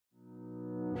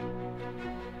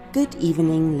Good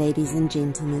evening, ladies and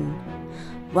gentlemen.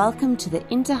 Welcome to the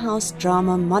Interhouse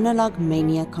Drama Monolog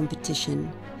Mania competition,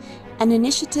 an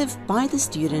initiative by the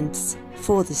students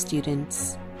for the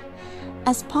students.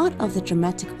 As part of the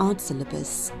dramatic arts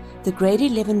syllabus, the grade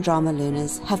 11 drama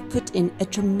learners have put in a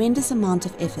tremendous amount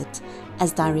of effort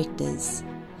as directors.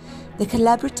 The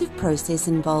collaborative process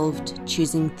involved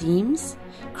choosing themes,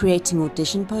 creating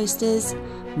audition posters,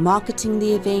 marketing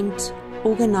the event,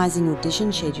 organizing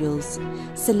audition schedules,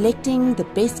 selecting the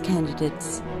best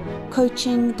candidates,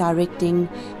 coaching, directing,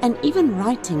 and even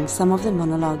writing some of the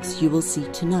monologues you will see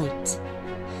tonight.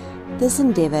 This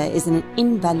endeavor is an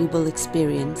invaluable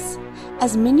experience,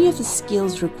 as many of the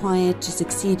skills required to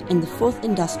succeed in the Fourth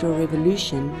Industrial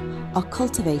Revolution are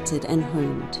cultivated and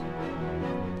honed.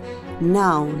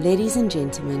 Now, ladies and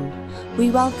gentlemen, we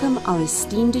welcome our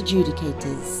esteemed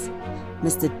adjudicators,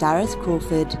 Mr. Dareth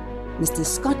Crawford, Mr.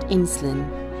 Scott Enslin,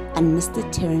 and Mr.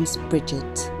 Terence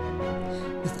Bridget.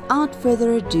 Without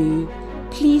further ado,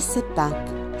 please sit back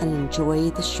and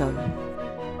enjoy the show.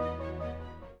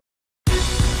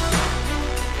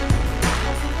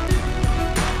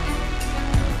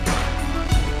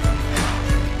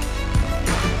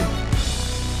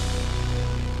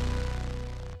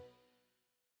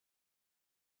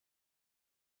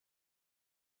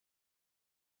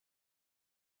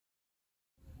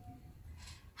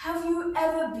 Have you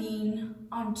ever been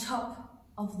on top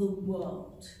of the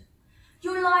world?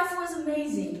 Your life was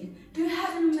amazing. You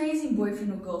had an amazing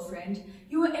boyfriend or girlfriend.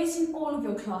 You were acing all of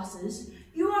your classes.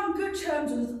 You were on good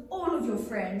terms with all of your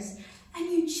friends.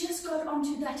 And you just got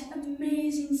onto that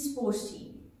amazing sports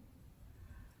team.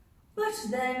 But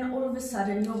then all of a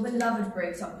sudden your beloved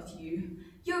breaks up with you.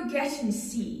 You're getting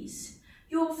C's.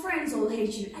 Your friends all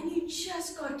hate you, and you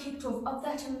just got kicked off of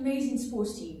that amazing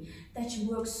sports team that you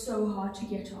worked so hard to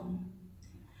get on.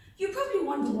 You probably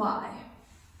wonder why.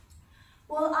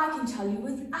 Well, I can tell you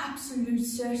with absolute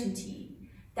certainty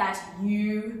that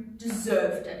you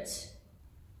deserved it.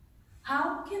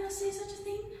 How can I say such a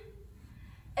thing?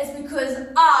 It's because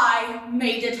I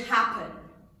made it happen.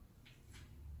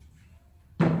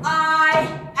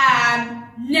 I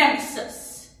am Nemesis.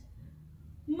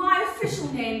 My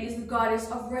official name is the goddess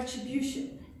of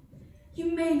retribution.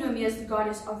 You may know me as the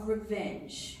goddess of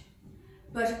revenge,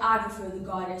 but I prefer the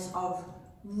goddess of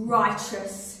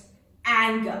righteous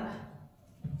anger.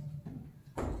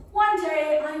 One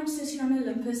day I am sitting on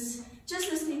Olympus, just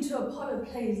listening to Apollo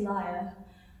play his lyre,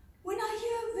 when I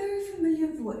hear a very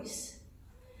familiar voice.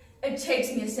 It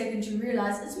takes me a second to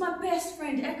realize it's my best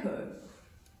friend Echo.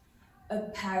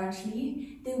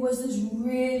 Apparently, there was this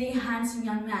really handsome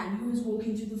young man who was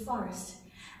walking through the forest,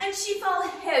 and she fell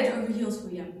head over heels for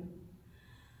him.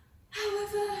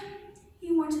 However,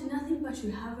 he wanted nothing but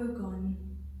to have her gone.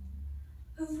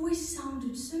 Her voice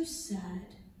sounded so sad.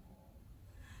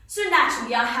 So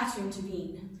naturally, I had to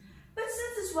intervene. But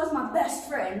since this was my best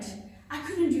friend, I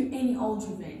couldn't do any old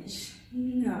revenge.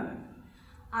 No,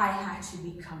 I had to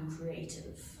become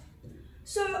creative.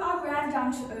 So I ran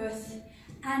down to earth,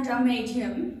 and I made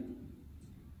him,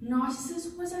 Narcissus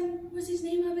was his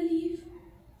name, I believe,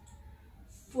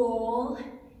 fall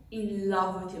in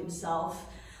love with himself.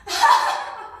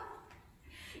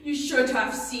 You should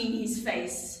have seen his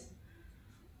face.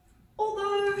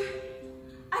 Although,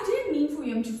 I didn't mean for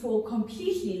him to fall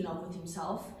completely in love with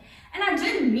himself, and I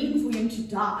didn't mean for him to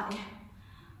die.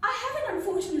 I have an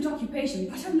unfortunate occupation,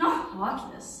 but I'm not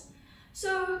heartless.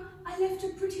 So I left a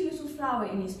pretty little flower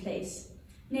in his place,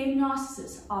 named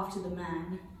Narcissus after the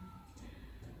man.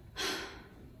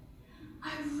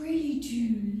 I really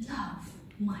do love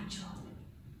my job.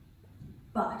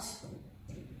 But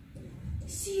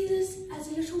see this as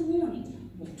a little warning,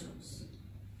 mortals.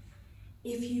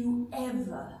 If you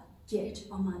ever get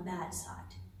on my bad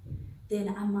side,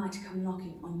 then I might come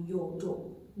knocking on your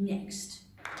door next.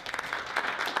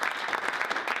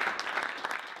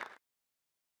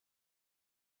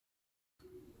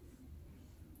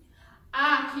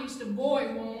 I kissed a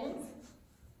boy once.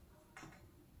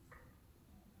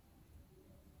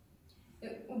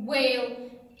 Well,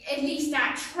 at least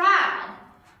I tried.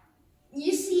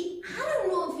 You see, I don't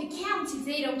know if it counts if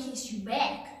they don't kiss you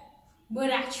back. But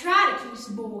I tried to kiss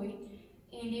a boy,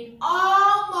 and it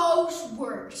almost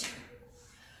worked.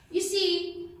 You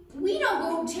see, we don't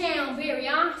go to town very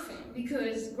often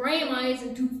because Grandma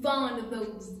isn't too fond of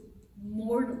those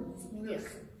mortals. Ugh.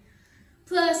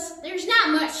 Plus, there's not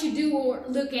much to do or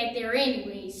look at there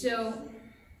anyway, so.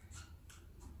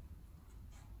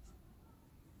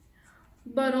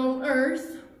 But on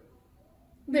Earth,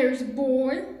 there's a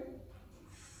boy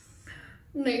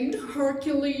named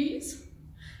Hercules.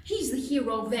 He's the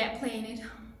hero of that planet.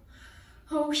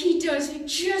 Oh, he does it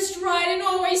just right and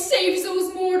always saves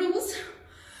those mortals.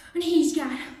 And he's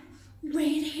got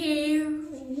red hair,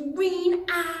 green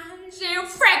eyes, and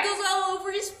freckles all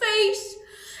over his face.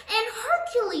 And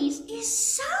Hercules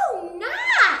is so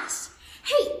nice.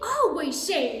 He always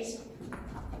says,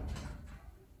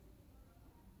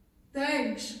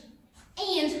 "Thanks."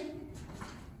 And,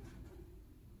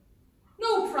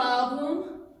 "No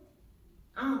problem.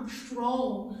 I'm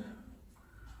strong."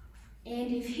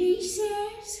 And if he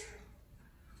says,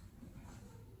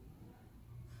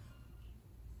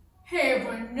 "Have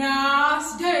a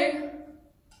nice day,"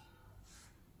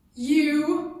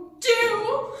 you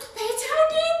do. That's how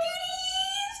damn good he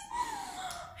is.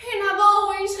 And I've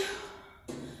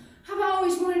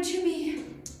always wanted to be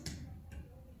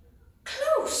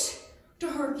close to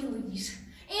Hercules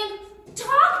and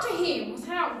talk to him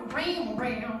without ram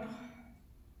around.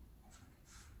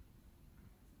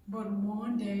 But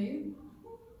one day,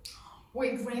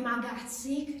 when Grandma got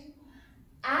sick,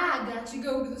 I got to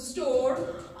go to the store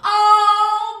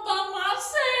all by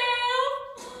myself.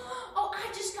 Oh, I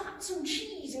just got some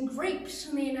cheese and grapes,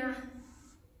 and then I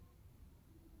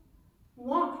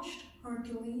watched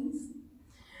Hercules.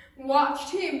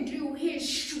 Watched him do his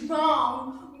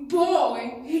strong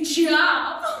boy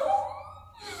job.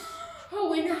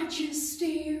 Oh, and I just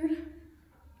stared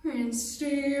and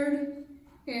stared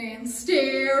and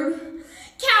stared,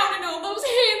 counting all those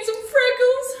handsome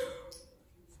freckles.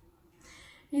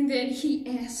 And then he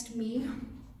asked me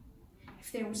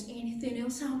if there was anything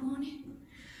else I wanted.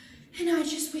 And I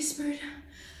just whispered,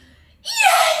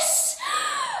 "Yes!"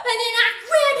 And then I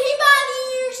grabbed him by the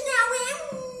ears and I went,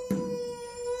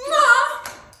 "Mwah!"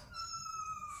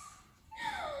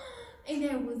 And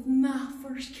that was my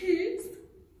first kiss.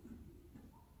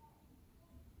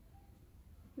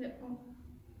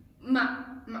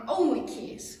 My only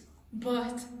kiss,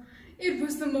 but it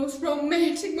was the most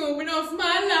romantic moment of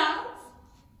my life.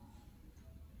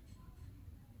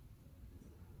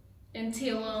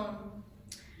 Until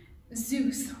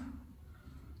Zeus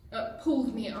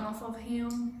pulled me off of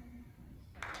him.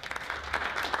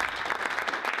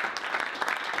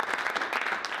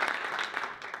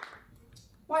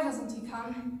 Why doesn't he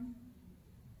come?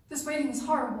 This waiting is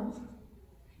horrible.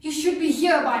 He should be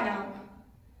here by now.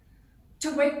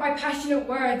 To wake by passionate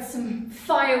words some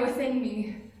fire within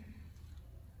me.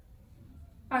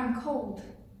 I'm cold.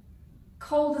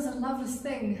 Cold is a loveless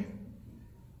thing.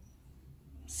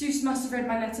 Zeus must have read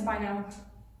my letter by now.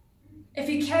 If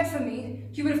he cared for me,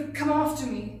 he would have come after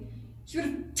me. He would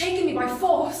have taken me by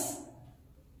force.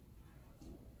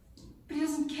 But he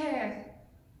doesn't care.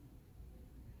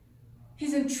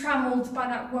 He's entrammeled by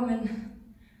that woman,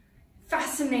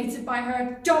 fascinated by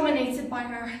her, dominated by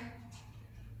her.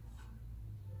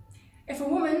 If a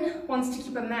woman wants to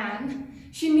keep a man,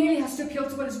 she merely has to appeal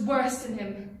to what is worst in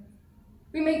him.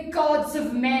 We make gods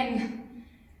of men,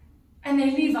 and they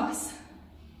leave us.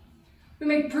 We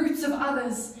make brutes of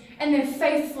others, and they're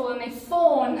faithful and they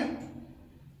fawn.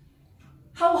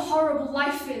 How horrible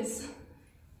life is.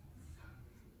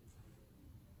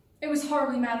 It was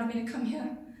horribly mad of me to come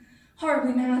here.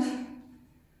 Horribly mad.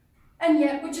 And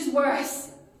yet, which is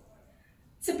worse?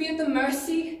 To be at the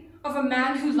mercy of a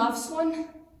man who loves one?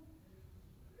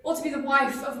 Or to be the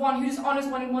wife of one who dishonors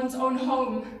one in one's own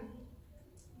home?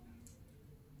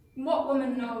 What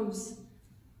woman knows?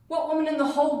 What woman in the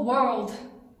whole world?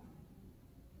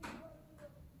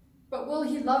 But will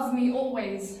he love me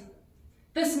always?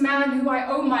 This man who I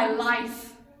owe my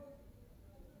life?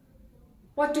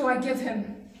 What do I give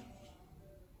him?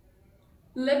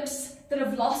 Lips that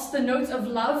have lost the note of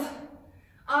love?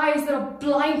 Eyes that are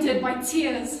blinded by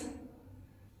tears?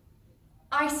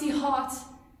 Icy heart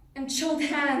and chilled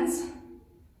hands?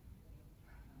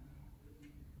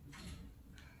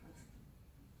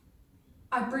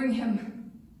 I bring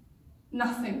him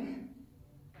nothing.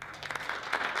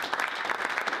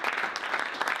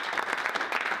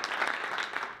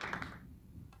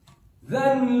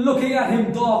 Then, looking at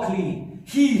him darkly,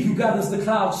 he who gathers the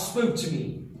clouds spoke to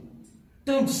me.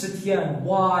 Don't sit here and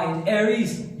whine,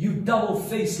 Ares, you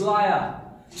double-faced liar.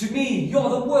 To me, you're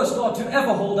the worst god to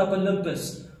ever hold up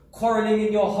Olympus. Quarreling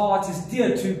in your heart is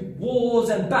dear to wars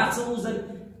and battles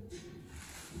and...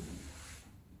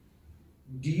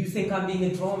 Do you think I'm being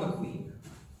a drama queen?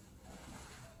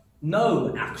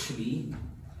 No, actually.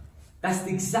 That's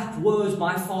the exact words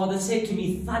my father said to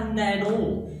me, thunder and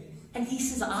all. And he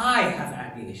says I have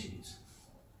anger issues.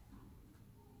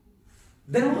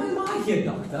 Then why am I here,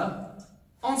 Doctor?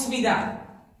 Answer me that.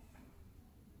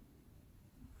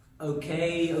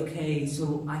 Okay,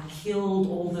 so I killed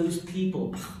all those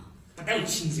people. But they were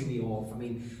cheesing me off. I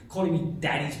mean, calling me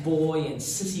daddy's boy and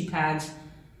sissy pants.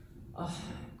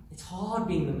 It's hard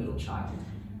being the middle child.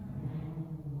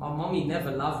 My mommy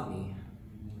never loved me.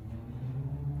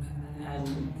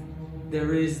 And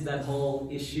there is that whole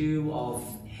issue of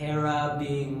Hera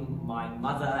being my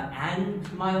mother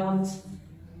and my aunt.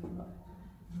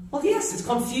 Well, yes, it's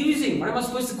confusing. What am I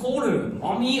supposed to call her?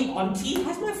 Mommy, auntie?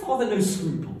 Has my father no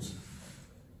scruples?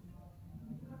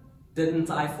 Didn't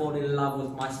I fall in love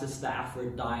with my sister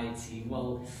Aphrodite?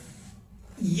 Well,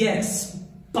 yes,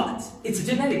 but it's a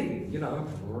genetic thing, you know,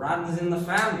 runs in the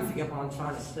family, if you get what I'm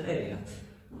trying to say.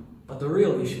 But the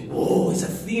real issue, is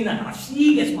Athena. Now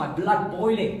she gets my blood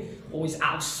boiling, always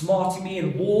outsmarting me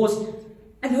in wars,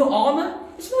 and her armor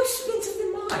is more expensive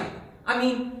than mine. I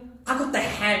mean, I got the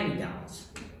hand-me-downs.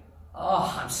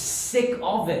 I'm sick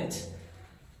of it.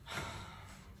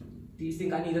 Do you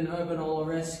think I need an urban or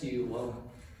rescue? Well,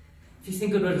 if you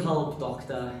think it would help,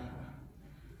 Doctor,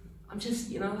 I'm just,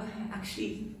 you know,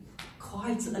 actually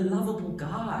quite a lovable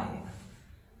guy.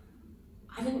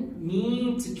 I didn't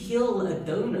mean to kill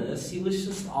Adonis. He was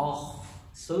just,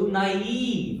 so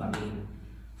naive. I mean,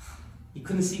 he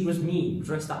couldn't see it was me,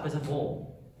 dressed up as a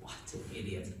bull. What an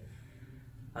idiot.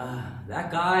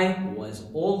 That guy was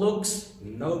all looks,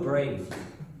 no brain.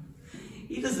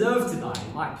 He deserved to die,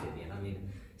 in my opinion. I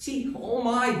mean, see, all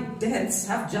my deaths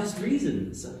have just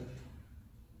reasons.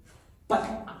 But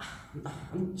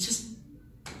I'm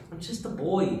just a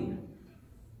boy,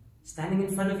 standing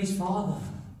in front of his father,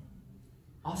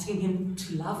 asking him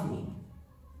to love me.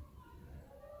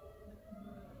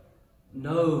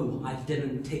 No, I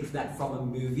didn't take that from a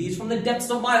movie. It's from the depths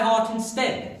of my heart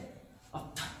instead.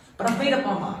 But I've made up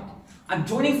my mind. I'm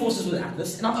joining forces with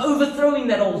Atlas, and I'm overthrowing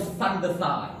that old thunder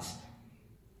thighs.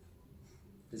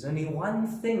 There's only one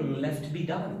thing left to be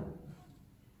done.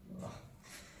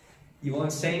 You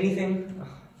won't say anything?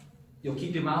 You'll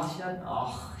keep your mouth shut?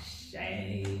 Oh,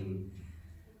 shame.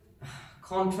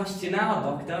 Can't trust you now,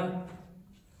 Doctor.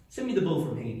 Send me the bull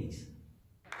from Hades.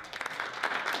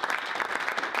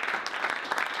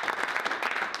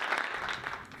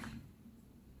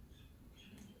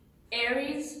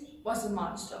 Ares was a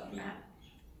monster of man.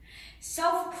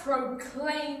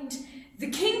 Self-proclaimed, the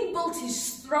king built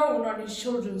his throne on his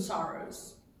children's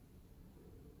sorrows.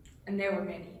 And there were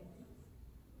many.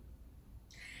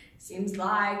 Seems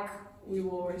like we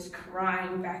were always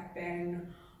crying back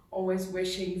then, always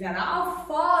wishing that our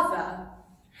father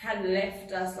had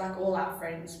left us like all our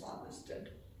friends' fathers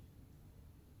did.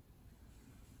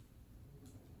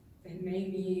 Then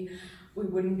maybe we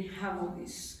wouldn't have all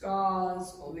these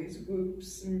scars, all these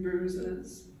whoops and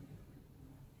bruises.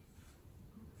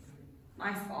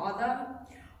 My father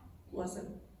was a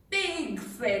big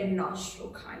flared nostril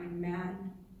kind of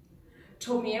man.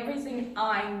 Taught me everything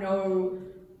I know,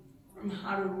 from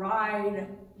how to ride,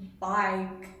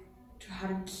 bike, to how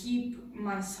to keep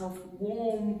myself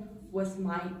warm with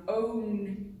my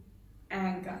own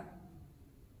anger.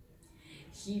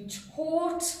 He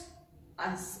taught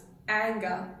us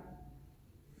anger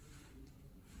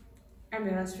and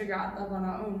made us figure out love on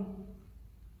our own.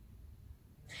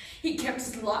 He kept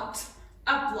us locked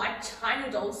up like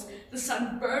China dolls. The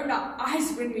sun burned our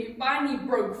eyes when we finally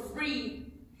broke free.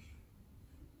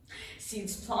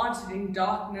 Seeds planted in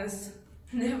darkness,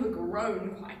 never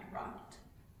grown quite right.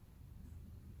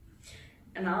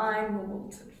 And I'm a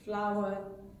wilted flower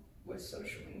with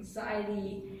social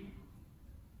anxiety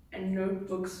and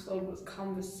notebooks filled with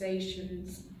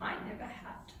conversations I never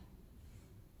had.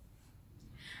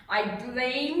 I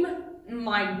blame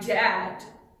my dad.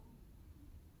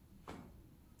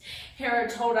 Hera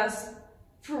told us,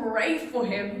 pray for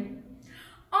him.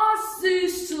 Ask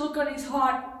Zeus to look on his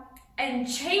heart and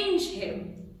change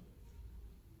him.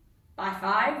 By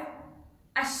 5,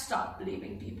 I stopped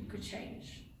believing people could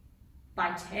change.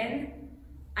 By 10,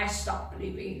 I stopped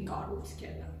believing in God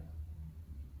altogether.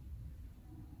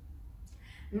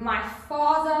 My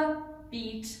father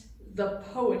beat the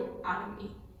poet out of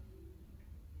me.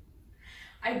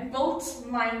 I built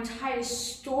my entire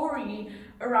story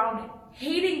around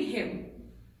hating him.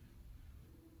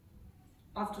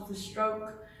 After the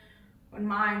stroke, when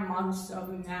my monster of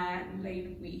a man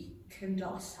laid weak and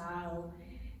docile,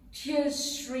 tears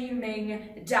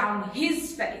streaming down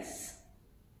his face.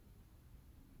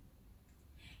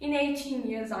 In 18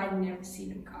 years, I'd never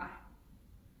seen him cry.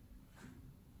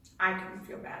 I couldn't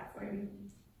feel bad for him.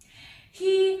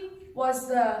 He was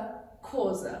the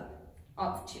causer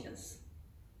of tears.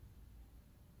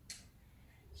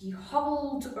 He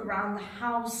hobbled around the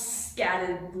house,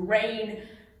 scattered brain,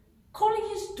 calling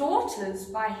his daughters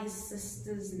by his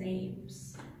sisters'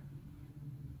 names.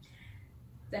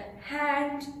 The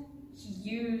hand he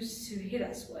used to hit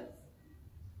us with.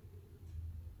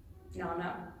 No.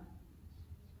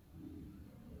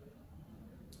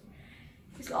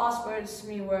 last words to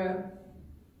me were,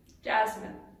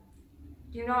 "Jasmine,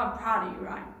 you know I'm proud of you,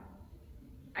 right?"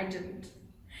 I didn't.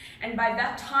 And by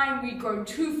that time, we'd grown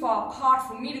too far apart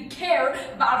for me to care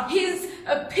about his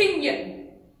opinion.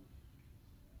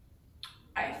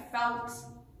 I felt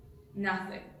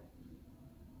nothing.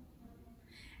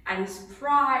 At his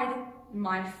pride,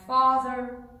 my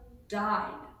father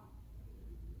died.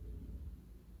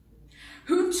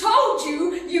 Who told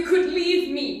you you could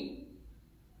leave me?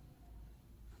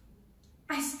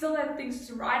 I still had things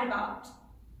to write about.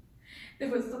 There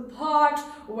was the part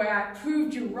where I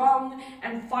proved you wrong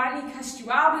and finally cussed you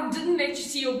out and didn't let you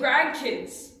see your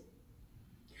grandkids.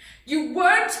 You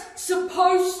weren't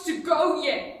supposed to go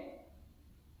yet.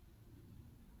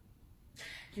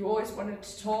 You always wanted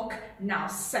to talk, now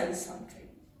say something.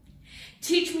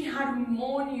 Teach me how to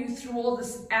mourn you through all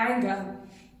this anger.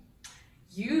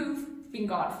 You've been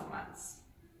gone for months,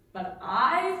 but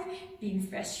I've been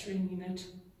festering in it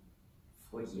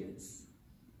for years.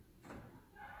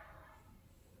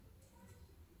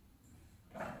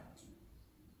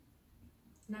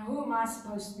 Now who am I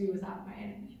supposed to be without my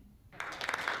enemy?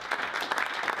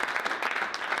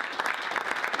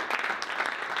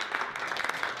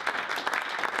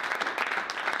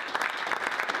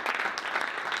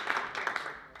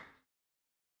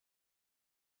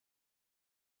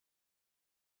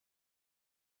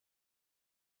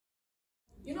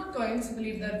 You're not going to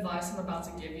believe the advice I'm about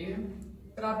to give you,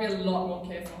 but I'd be a lot more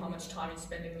careful how much time you're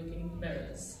spending looking in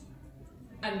mirrors.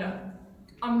 And no,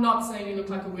 I'm not saying you look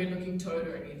like a weird-looking toad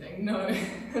or anything. No,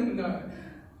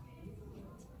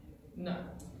 no.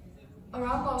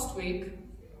 Around last week,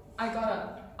 I got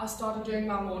up. I started doing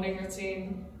my morning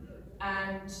routine,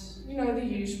 and you know, the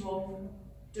usual,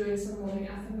 doing some morning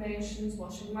affirmations,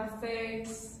 washing my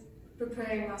face,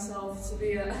 preparing myself to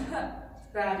be a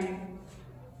baddie.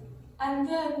 And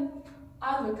then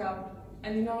I look up,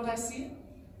 and you know what I see?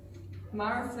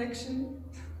 My reflection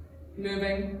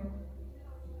moving.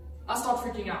 I start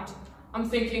freaking out. I'm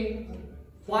thinking,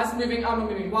 why is it moving? I'm not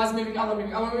moving. Why is it moving? I'm not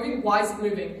moving. I'm not moving. Why is it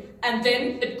moving? And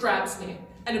then it grabs me,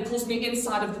 and it pulls me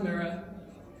inside of the mirror.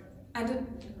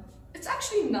 And it's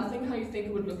actually nothing how you think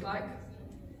it would look like.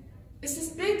 It's this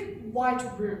big white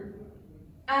room.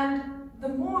 And the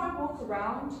more I walk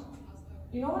around,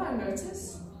 you know what I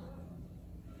notice?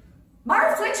 My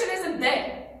reflection isn't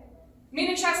there,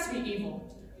 meaning she has to be evil.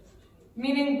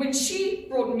 Meaning when she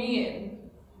brought me in,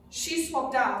 she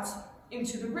swapped out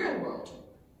into the real world.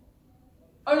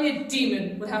 Only a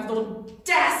demon would have the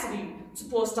audacity to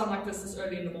pour a stunt like this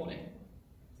early in the morning.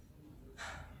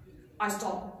 I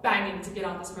start banging to get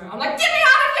out this mirror. I'm like, get me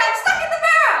out of here, I'm stuck in the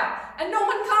mirror! And no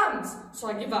one comes, so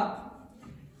I give up.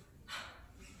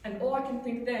 And all I can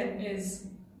think then is,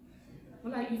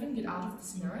 will I even get out of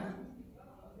this mirror?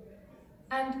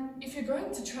 And if you're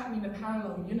going to trap me in a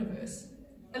parallel universe,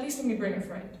 at least let me bring a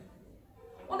friend.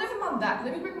 Well, never mind that,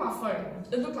 let me bring my phone.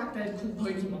 It looked like they had cool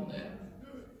Pokemon there.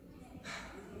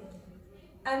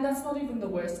 And that's not even the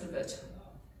worst of it.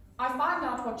 I find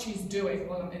out what she's doing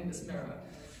while I'm in this mirror.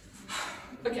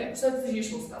 Okay, so it's the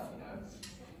usual stuff, you know.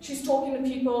 She's talking to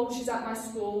people, she's at my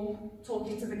school,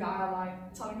 talking to the guy I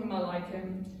like, telling him I like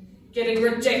him, getting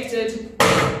rejected.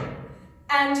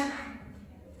 And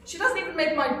she doesn't even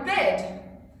make my bed.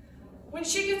 When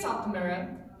she gets out the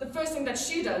mirror, the first thing that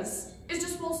she does is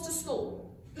just waltz to school.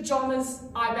 Pajamas,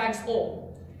 eye bags,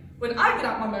 all. When I get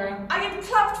out my mirror, I get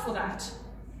clubbed for that.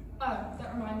 Oh,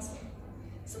 that reminds me.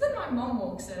 So then my mom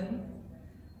walks in,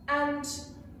 and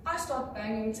I start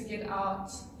banging to get out,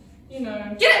 you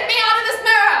know, get me out of this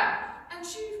mirror! And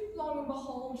she, long and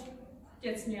behold,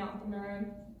 gets me out the mirror.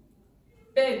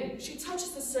 Barely, she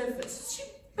touches the surface. She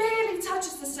barely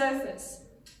touches the surface,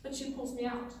 but she pulls me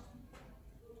out.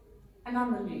 And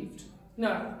I'm relieved.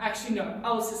 No, actually no,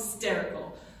 I was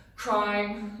hysterical.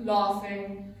 Crying,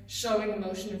 laughing, showing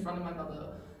emotion in front of my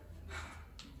mother.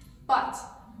 But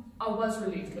I was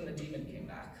relieved when the demon came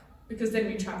back, because then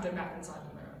we trapped her back inside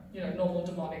the mirror. You know, normal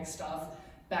demonic stuff,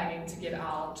 banging to get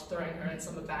out, throwing her in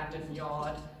some abandoned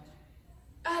yard.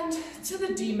 And to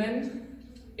the demon,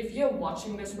 if you're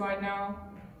watching this right now,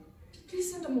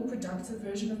 please send a more productive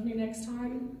version of me next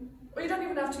time. Or you don't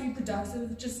even have to be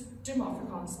productive, just do my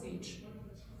Afrikaans speech.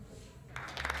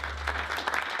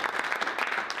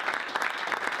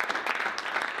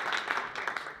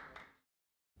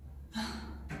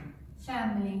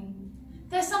 Family.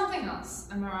 There's something else,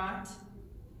 am I right?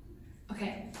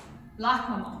 Okay, like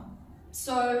my mom.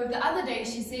 So the other day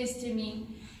she says to me,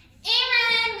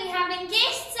 Erin, we're having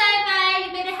guests over.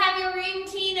 You better have your room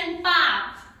clean and 5.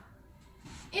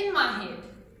 in my head,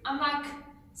 I'm like,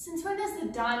 since when is the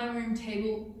dining room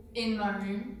table in my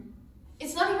room?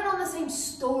 It's not even on the same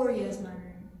story as my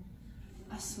room.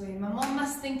 swear, my mom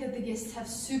must think that the guests have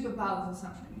superpowers or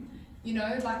something. You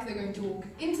know, like they're going to walk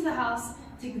into the house,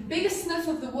 take the biggest sniff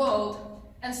of the world,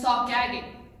 and start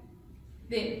gagging.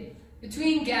 Then,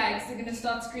 between gags, they're going to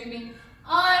start screaming,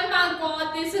 "Oh my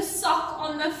god, there's a sock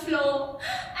on the floor,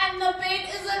 and the bed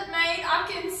isn't made, I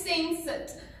can sense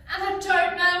it. And I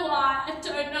don't know why, I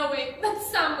don't know where, but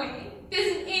somewhere,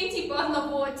 there's an empty bottle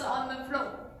of water on the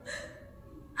floor.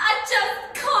 I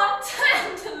just can't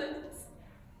handle it."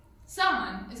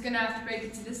 Someone is going to have to break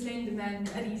it to the slender man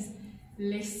that he's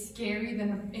less scary than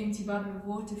an empty bottle of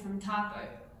water from Typo.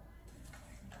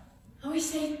 I always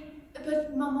say,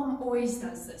 but my mom always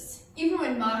does this, even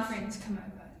when my friends come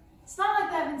over. It's not like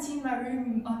they haven't seen my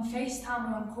room on FaceTime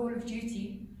or on Call of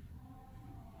Duty.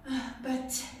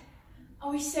 But I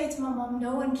always say to my mom,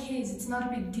 no one cares, it's not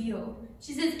a big deal.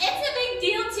 She says, it's a big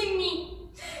deal to me.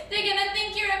 They're gonna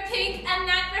think you're a pig and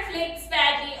that reflects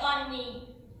badly on me.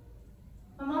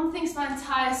 My mom thinks my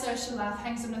entire social life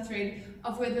hangs on a thread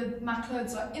of whether my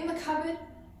clothes are in the cupboard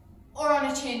or on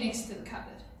a chair next to the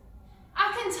cupboard.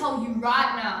 I can tell you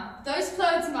right now, those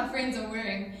clothes my friends are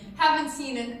wearing haven't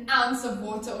seen an ounce of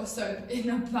water or soap in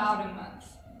about a month.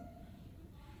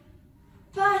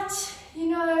 But, you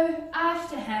know, I have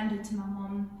to hand it to my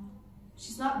mom.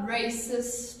 She's not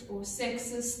racist or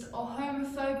sexist or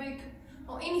homophobic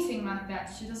or anything like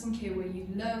that. She doesn't care where you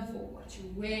live or what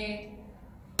you wear.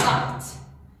 But,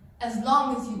 as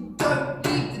long as you don't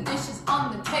leave the dishes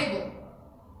on the table.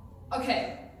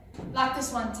 Okay, like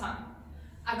this one time.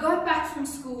 I got back from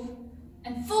school,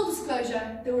 and full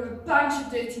disclosure, there were a bunch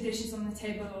of dirty dishes on the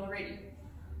table already.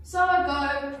 So I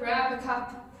go, grab a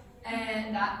cup,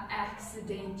 and I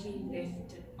accidentally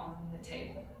left it on the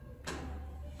table.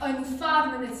 Only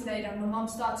 5 minutes later, my mom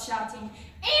starts shouting,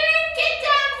 "Erin, get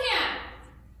down here!"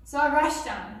 So I rush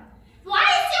down. "Why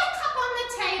is your cup on the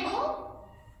table?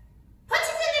 Put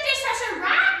it in the dishwasher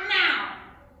right now!"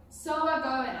 So I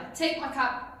go and I take my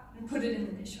cup and put it in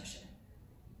the dishwasher.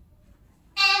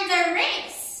 "And the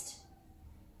rest?"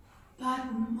 "But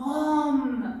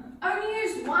Mom, only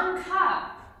used 1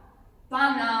 cup.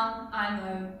 By now, I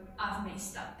know I've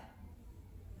messed up.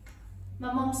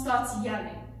 My mom starts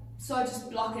yelling, so I just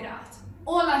block it out.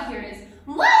 All I hear is,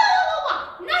 "Wah, wah, wah,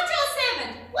 wah, not your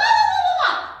servant. Wah, wah, wah, wah,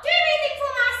 wah, do everything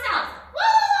for myself.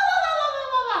 Wah, wah, wah, wah, wah, wah,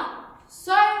 wah, wah."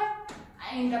 So, I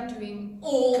end up doing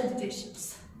all the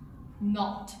dishes.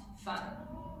 Not fun.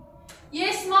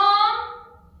 "Yes, Mom?"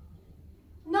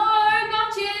 "No,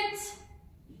 not yet."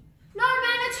 "No,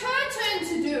 man, it's her turn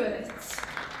to do it."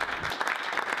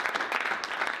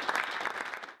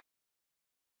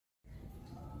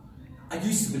 I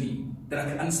used to believe that I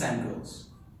could understand girls.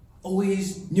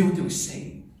 Always knew what they were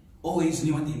saying. Always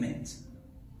knew what they meant.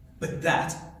 But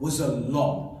that was a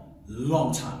long,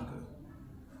 long time ago.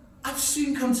 I've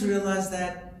soon come to realize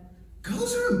that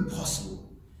girls are impossible.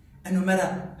 And no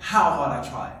matter how hard I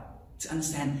try to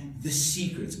understand the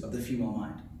secrets of the female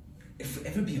mind, it will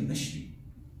forever be a mystery.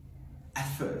 At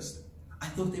first, I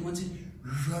thought they wanted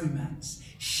romance,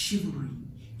 chivalry,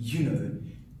 you know,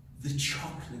 the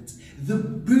chocolate, the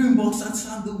boombox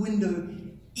outside the window,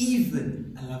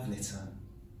 even a love letter.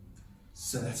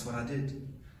 So that's what I did.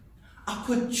 I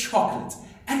put chocolate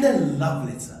and a love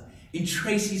letter in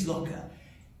Tracy's locker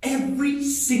every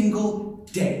single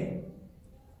day,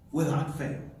 without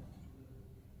fail.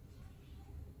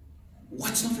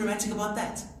 What's not romantic about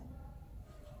that?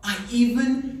 I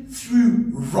even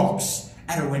threw rocks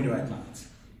at her window at night,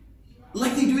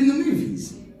 like they do in the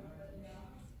movies.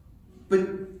 But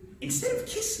instead of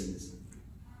kisses,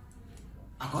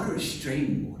 I got a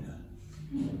restraining order.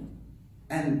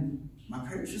 And my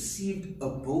parents received a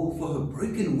bill for her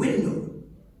broken window.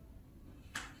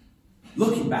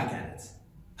 Looking back at it,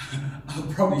 I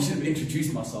probably should have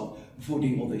introduced myself before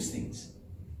doing all those things.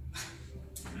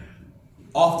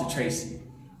 After Tracy,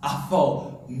 I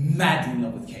fell madly in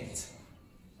love with Kate.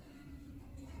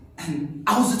 And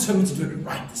I was determined to do it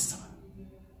right this time.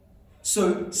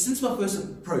 So, since my first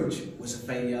approach was a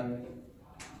failure,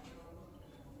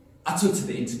 I took to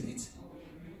the internet.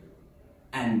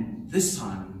 And this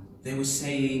time, they were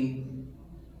saying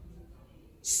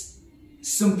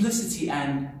simplicity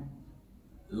and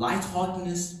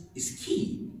lightheartedness is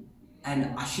key.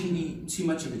 And I shouldn't be too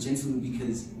much of a gentleman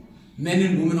because men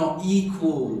and women are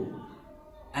equal.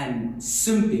 And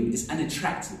simping is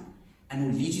unattractive and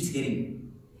will lead you to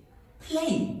getting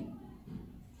played.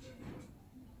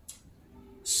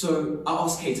 So I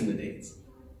asked Kate on the date.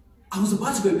 I was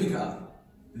about to go pick her up.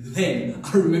 Then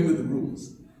I remembered the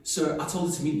rules. So I told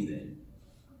her to meet me there.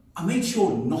 I made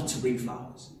sure not to bring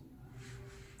flowers.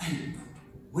 And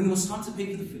when it was time to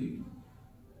pay for the food,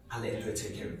 I let her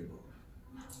take care of the bill.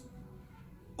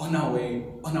 on our way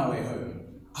home,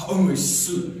 I almost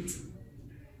slipped.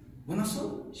 When I saw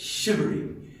her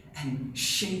shivering and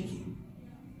shaking,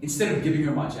 instead of giving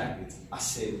her my jacket, I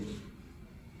said,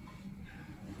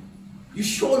 "You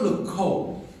sure look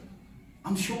cold.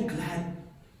 I'm sure glad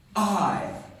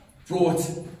I brought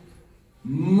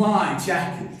my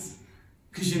jacket."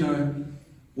 Because, you know,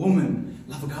 women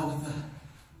love a guy with a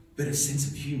bit of sense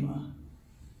of humor.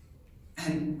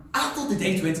 And I thought the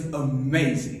date went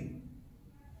amazing.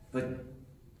 But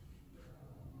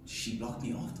she blocked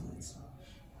me afterwards.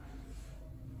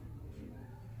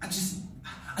 I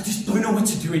just don't know what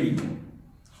to do anymore.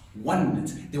 1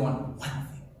 minute, they want one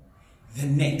thing. The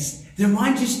next, their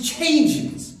mind just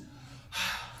changes.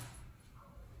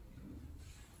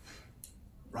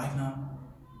 Right now,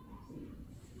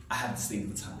 I have this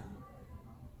thing for time.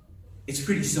 It's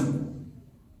pretty simple.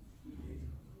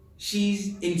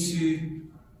 She's into,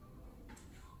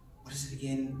 what is it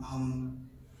again?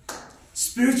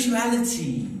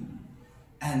 Spirituality.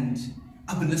 And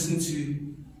I've been listening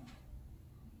to,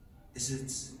 is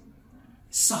it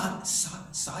Sizer?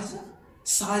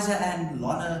 Sizer and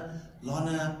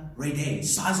Lana Ray Day.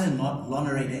 Sizer and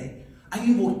Lana Ray Day. I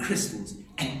even bought crystals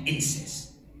and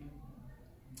incest.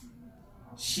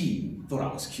 She thought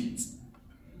I was cute.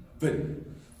 But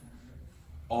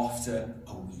after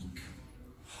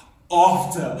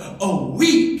a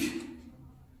week,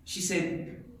 she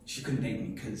said she couldn't date me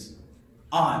because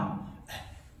I'm a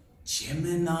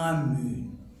Gemini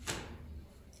moon.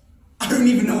 I don't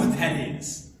even know what that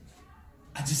is.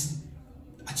 I just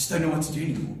don't know what to do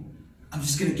anymore. I'm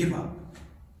just gonna give up.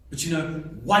 But you know,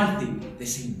 one thing they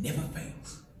say never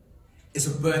fails is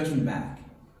a Birkin bag.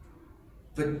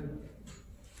 But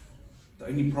the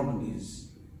only problem is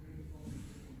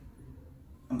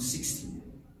I'm 16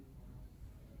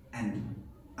 and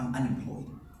I'm unemployed.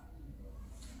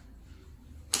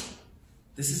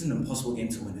 This is an impossible game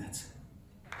to win at.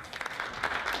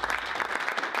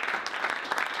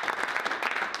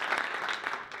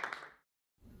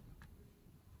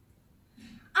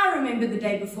 I remember the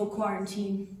day before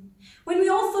quarantine, when we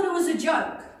all thought it was a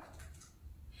joke.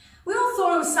 We all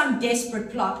thought it was some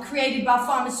desperate plot created by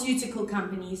pharmaceutical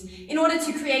companies in order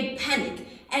to create panic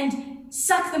and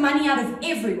suck the money out of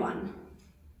everyone.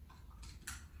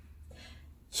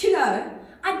 You know,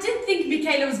 I did think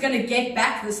Michaela was going to get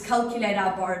back this calculator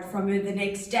I borrowed from her the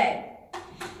next day.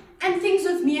 And things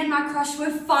with me and my crush were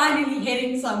finally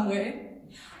heading somewhere.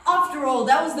 After all,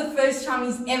 that was the first time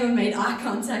he's ever made eye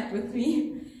contact with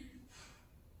me.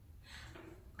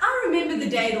 I remember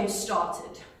the day it all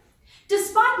started.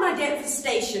 Despite my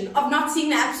devastation of not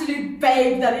seeing the absolute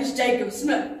babe that is Jacob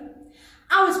Smith,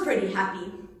 I was pretty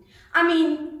happy. I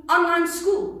mean, online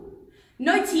school.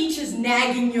 No teachers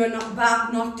nagging you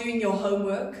about not doing your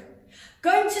homework.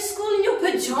 Going to school in your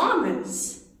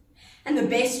pajamas. And the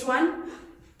best one,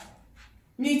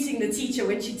 muting the teacher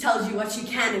when she tells you what you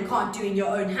can and can't do in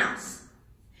your own house.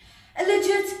 A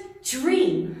legit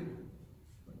dream.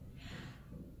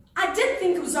 I did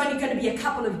think it was only going to be a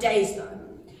couple of days though.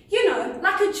 You know,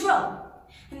 like a drill.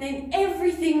 And then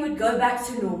everything would go back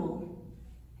to normal.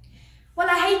 Well,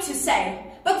 I hate to say,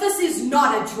 but this is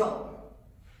not a drill.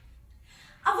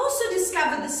 I've also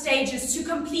discovered the stages to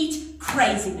complete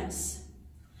craziness.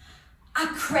 I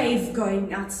crave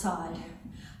going outside,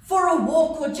 for a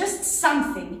walk or just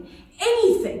something,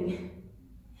 anything.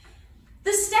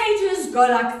 The stages go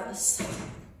like this.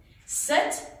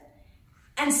 Sit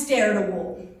and stare at a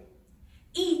wall.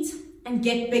 Eat and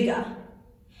get bigger.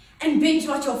 And binge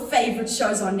watch your favorite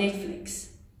shows on Netflix.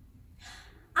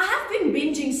 I have been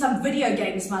binging some video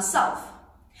games myself.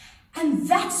 And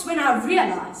that's when I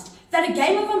realized that a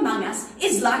game of Among Us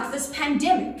is like this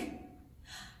pandemic.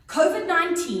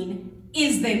 COVID-19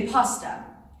 is the imposter,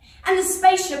 and the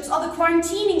spaceships are the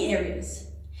quarantining areas.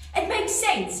 It makes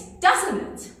sense,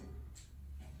 doesn't it?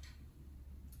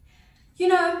 You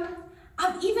know,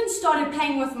 I've even started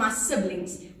playing with my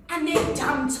siblings and their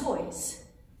dumb toys.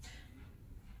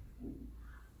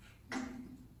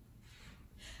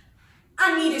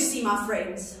 I need to see my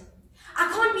friends.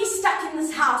 I can't be stuck in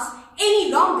this house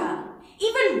any longer.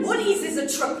 Even Woolies is a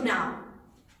trip now.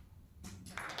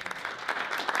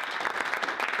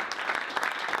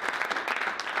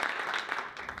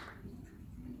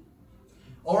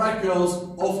 Alright girls,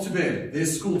 off to bed.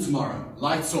 There's school tomorrow.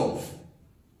 Lights off.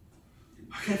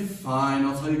 Okay, fine.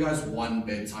 I'll tell you guys one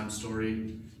bedtime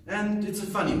story. And it's a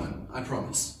funny one, I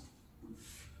promise.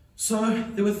 So,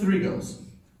 there were 3 girls.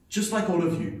 Just like all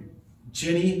of you.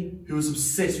 Jenny, who was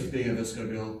obsessed with being a Visco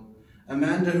girl.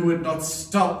 Amanda, who would not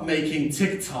stop making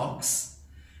TikToks.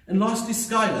 And lastly,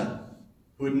 Skylar,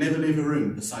 who would never leave her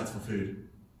room besides for food.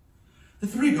 The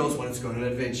three girls wanted to go on an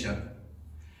adventure.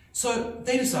 So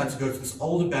they decided to go to this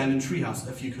old abandoned treehouse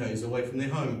a few k's away from their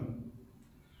home.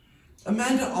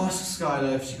 Amanda asked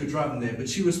Skylar if she could drive them there, but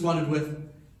she responded with,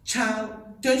 "Child,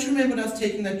 don't you remember when I was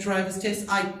taking that driver's test?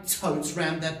 I totes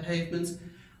rammed that pavement.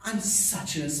 I'm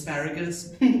such an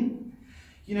asparagus."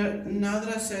 You know, now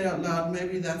that I say it out loud,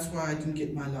 maybe that's why I didn't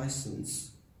get my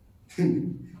license.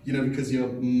 You know, because your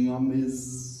mum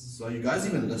is... Are you guys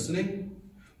even listening?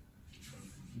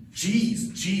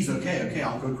 Jeez, okay,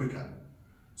 I'll go quicker.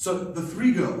 So the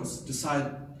three girls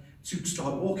decided to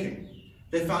start walking.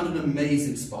 They found an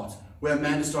amazing spot where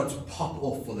Amanda started to pop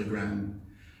off for the gram.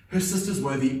 Her sisters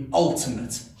were the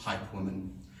ultimate hype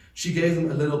women. She gave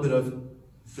them a little bit of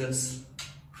this,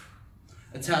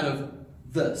 a tad of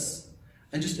this,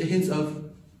 and just a hint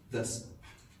of this.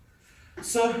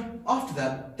 So after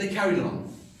that, they carried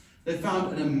on. They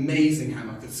found an amazing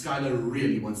hammock that Skylar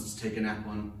really wants to take a nap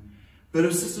on. But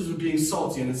her sisters were being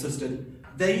salty and insisted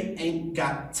they ain't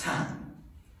got time.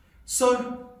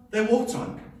 So they walked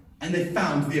on and they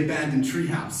found the abandoned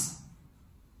treehouse.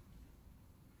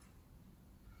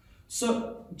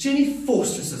 So Jenny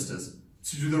forced her sisters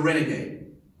to do the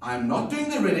renegade. I'm not doing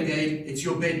the renegade, it's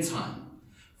your bedtime,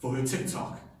 for her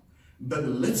TikTok. But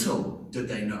little did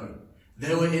they know,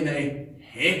 they were in a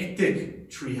hectic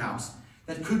treehouse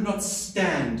that could not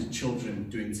stand children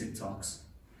doing TikToks.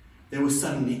 They were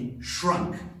suddenly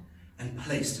shrunk and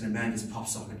placed in Amanda's pop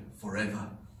socket forever.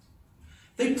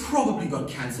 They probably got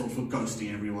cancelled for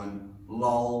ghosting everyone.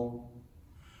 Lol.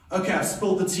 Okay, I've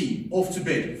spilled the tea. Off to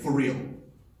bed, for real.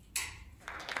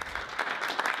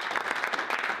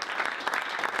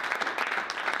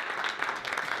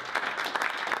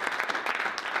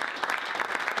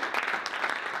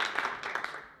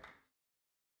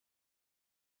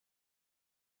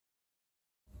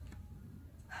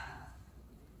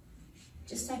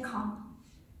 Just stay calm.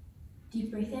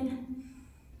 Deep breath in.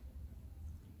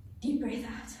 Deep breath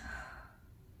out.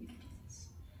 You can do this.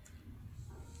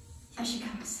 Here she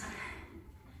comes.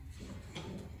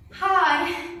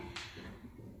 Hi,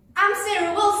 I'm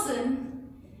Sarah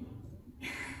Wilson.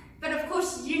 But of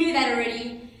course you knew that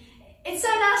already. It's so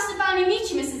nice to finally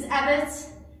meet you, Mrs. Abbott.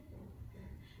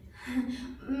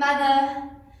 Mother,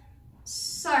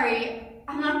 sorry,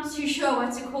 I'm not too sure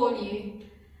what to call you.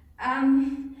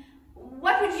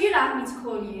 What would you like me to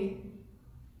call you?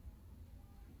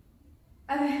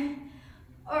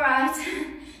 Alright,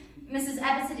 Mrs.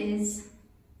 Abbott it is.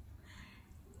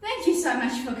 Thank you so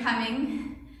much for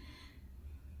coming.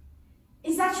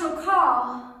 Is that your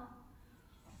car?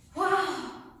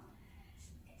 Wow,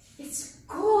 it's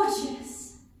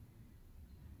gorgeous.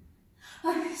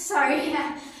 Oh, sorry,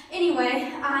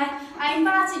 anyway, I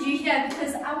invited you here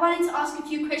because I wanted to ask a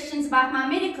few questions about my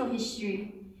medical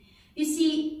history. You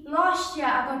see, last year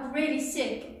I got really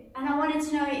sick and I wanted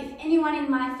to know if anyone in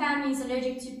my family is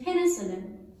allergic to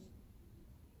penicillin.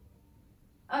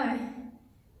 Oh,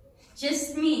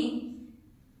 just me?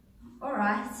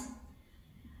 Alright.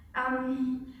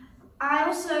 I'm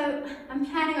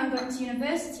planning on going to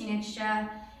university next year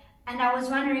and I was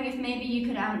wondering if maybe you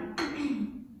could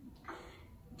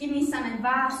give me some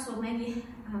advice or maybe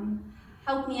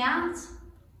help me out.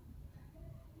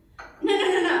 No,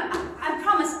 I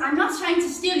promise, I'm not trying to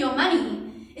steal your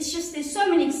money. It's just there's so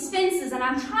many expenses and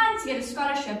I'm trying to get a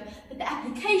scholarship, but the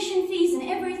application fees and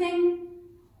everything.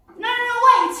 No,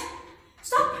 wait!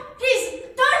 Stop, please,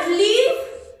 don't leave!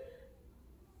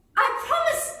 I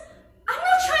promise, I'm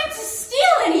not trying to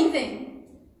steal anything.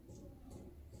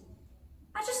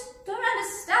 I just don't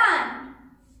understand.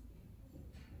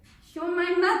 You're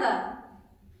my mother.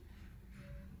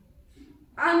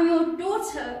 I'm your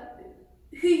daughter,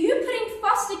 who you put in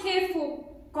foster care for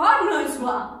God knows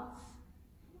what.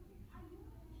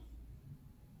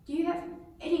 Do you have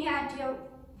any idea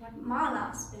what my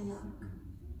life's been like?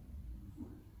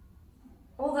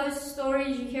 All those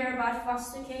stories you hear about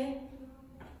foster care,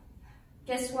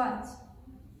 guess what?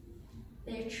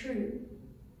 They're true.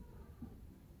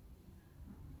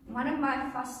 One of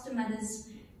my foster mothers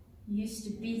used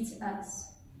to beat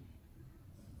us,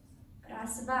 but I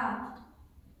survived.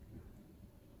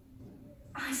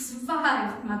 I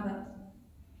survived, Mother.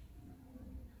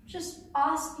 I'm just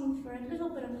asking for a little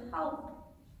bit of help.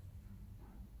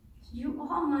 You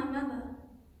are my mother.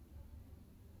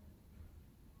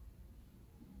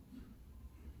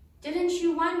 Didn't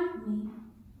you want me?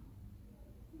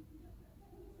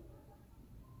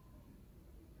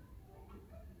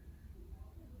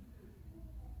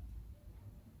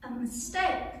 A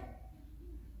mistake.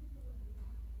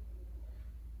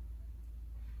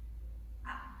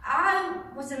 I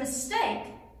was a mistake.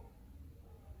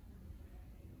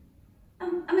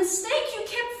 A mistake you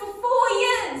kept for 4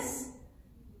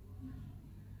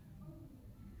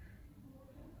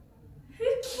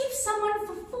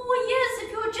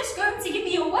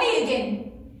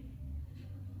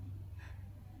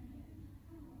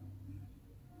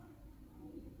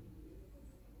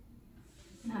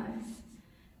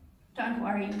 Don't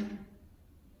worry.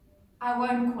 I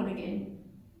won't call again.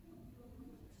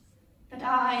 But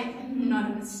I am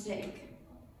not a mistake.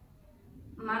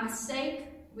 My mistake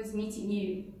was meeting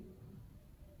you.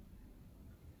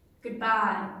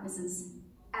 Goodbye, Mrs.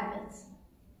 Abbott.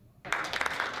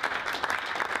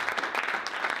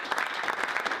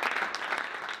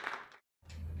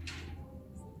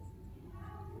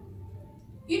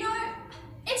 You know,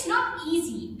 it's not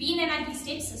easy being an ugly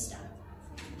stepsister.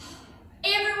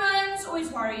 Everyone's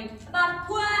always worried about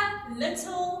poor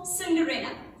little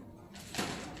Cinderella.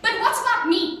 But what about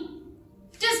me?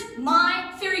 Does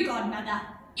my fairy godmother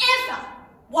ever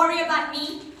worry about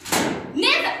me?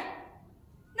 Never!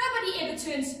 Nobody ever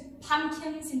turns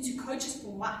pumpkins into coaches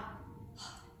for wine.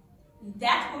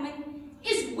 That woman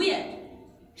is weird.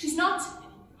 She's not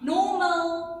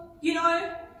normal, you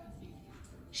know.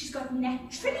 She's got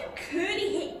naturally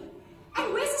curly hair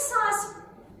and wears a size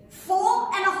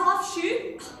 4.5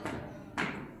 shoe.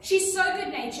 She's so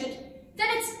good-natured that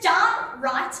it's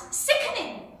downright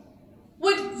sickening.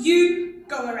 Would you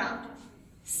go around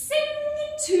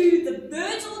singing to the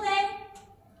birds all day?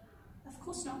 Of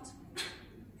course not.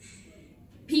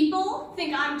 People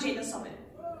think I'm jealous of it.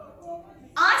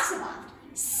 I survived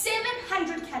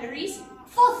 700 calories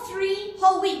for 3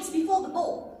 whole weeks before the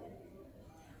ball.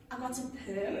 I got a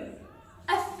perm,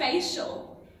 a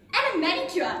facial, and a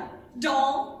manicure,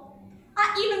 doll.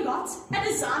 I even got a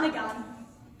designer gown.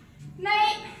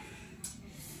 Nay,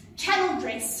 camel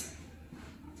dress.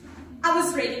 I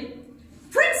was ready.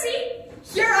 Princey,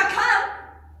 here I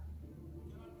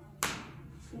come.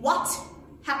 What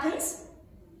happens?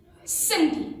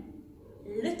 Cindy,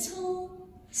 little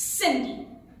Cindy,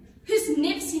 who's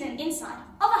never seen an inside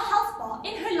of a health bar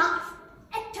in her life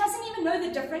and doesn't even know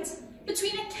the difference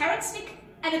between a carrot stick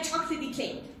and a chocolate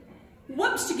eclair,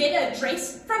 whips together a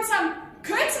dress from some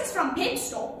curtains from Pet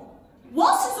Store,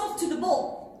 waltzes off to the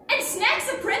ball, and snags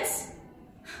a prince.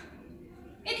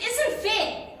 It isn't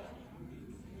fair.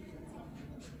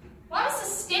 Why does the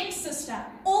stepsister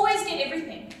always get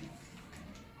everything?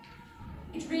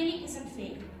 It really isn't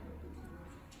fair.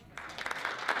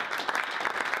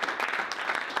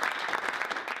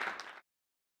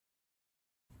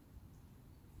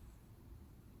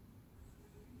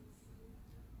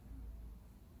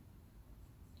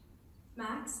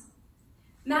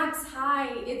 Max, hi,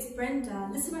 it's Brenda.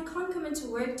 Listen, I can't come into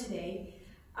work today.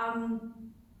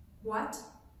 What?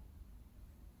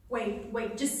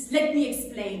 Wait, just let me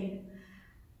explain.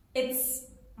 It's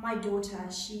my daughter,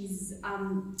 she's,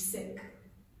 sick.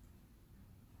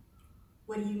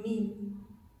 What do you mean?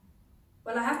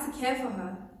 Well, I have to care for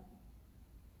her.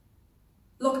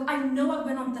 Look, I know I've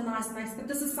been on thin ice, Max, but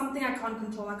this is something I can't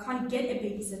control. I can't get a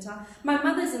babysitter. My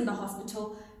mother's in the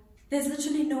hospital. There's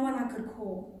literally no one I could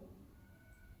call.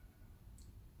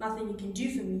 Nothing you can do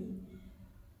for me.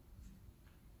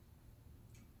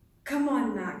 Come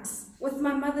on, Max. With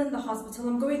my mother in the hospital,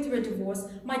 I'm going through a divorce,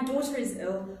 my daughter is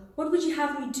ill. What would you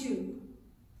have me do?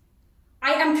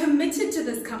 I am committed to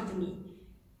this company.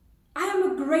 I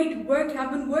am a great worker. I've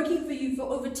been working for you for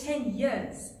over 10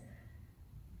 years.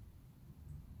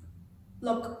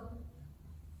 Look,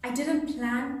 I didn't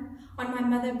plan on my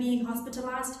mother being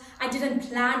hospitalized. I didn't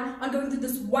plan on going through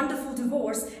this wonderful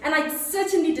divorce, and I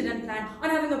certainly didn't plan on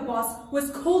having a boss who is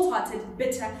cold-hearted,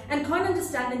 bitter, and can't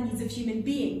understand the needs of human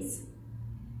beings.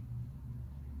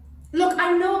 Look,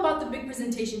 I know about the big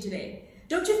presentation today.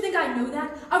 Don't you think I know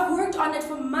that? I've worked on it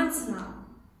for months now.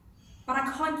 But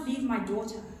I can't leave my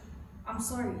daughter. I'm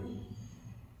sorry.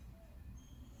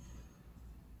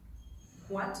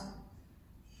 What?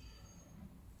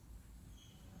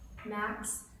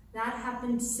 Max, that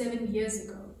happened 7 years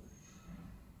ago.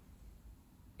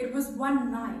 It was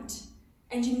one night,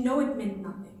 and you know it meant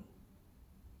nothing.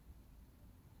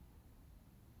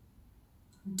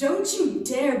 Don't you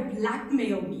dare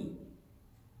blackmail me.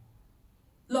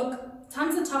 Look,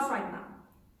 times are tough right now,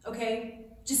 okay?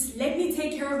 Just let me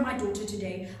take care of my daughter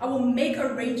today. I will make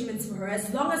arrangements for her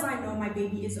as long as I know my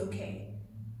baby is okay.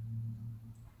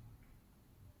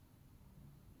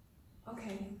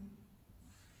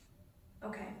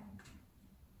 Okay.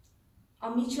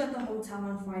 I'll meet you at the hotel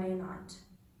on Friday night.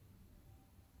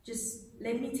 Just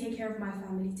let me take care of my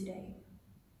family today.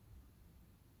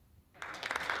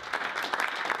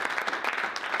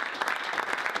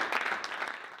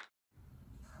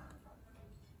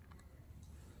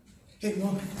 Hey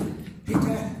Mom, hey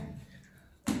Dad,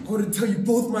 I want to tell you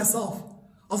both myself.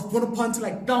 I was blown apart into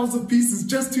like thousands of pieces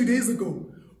just 2 days ago.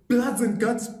 Bloods and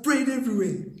guts sprayed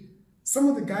everywhere. Some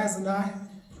of the guys and I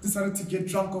decided to get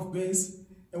drunk off base,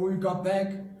 and when we got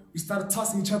back, we started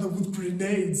tossing each other with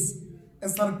grenades and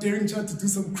started daring each other to do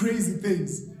some crazy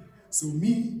things. So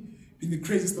me Being the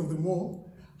craziest of them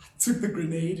all, I took the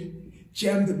grenade,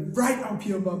 jammed it right up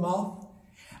here in my mouth,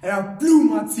 and I blew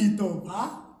my teeth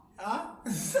off,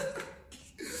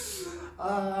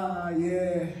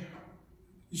 yeah.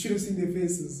 You should have seen their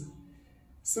faces.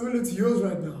 Similar to yours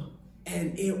right now.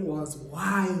 And it was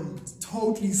wild,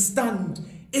 totally stunned.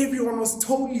 Everyone was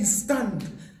totally stunned.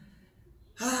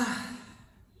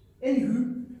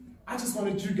 Anywho, I just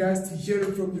wanted you guys to hear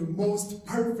it from your most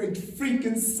perfect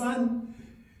freaking son.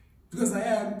 Because I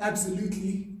am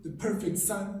absolutely the perfect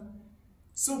son.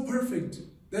 So perfect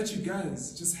that you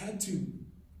guys just had to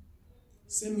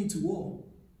send me to war.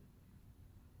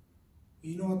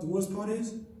 You know what the worst part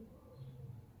is?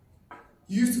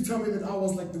 You used to tell me that I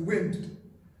was like the wind,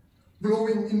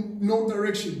 blowing in no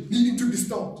direction, needing to be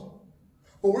stopped.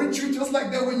 But weren't you just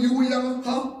like that when you were young,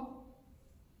 huh?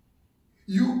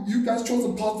 You guys chose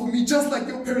a path for me just like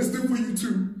your parents did for you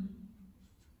too.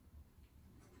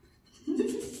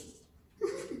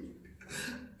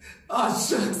 Ah,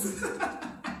 shucks.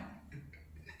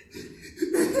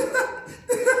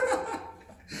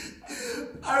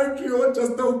 Aren't you all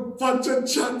just a bunch of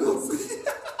channels?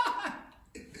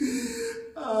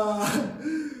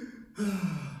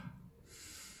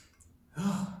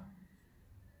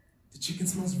 The chicken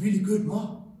smells really good,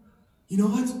 Ma. You know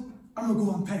what? I'm gonna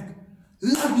go unpack.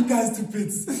 Love you guys to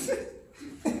bits.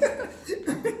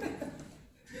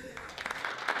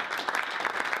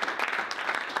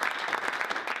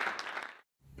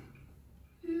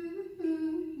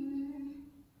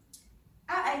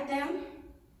 I ate them.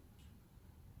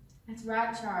 That's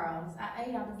right, Charles. I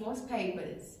ate our divorce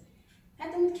papers.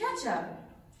 Had them with ketchup.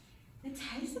 It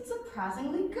tasted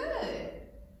surprisingly good.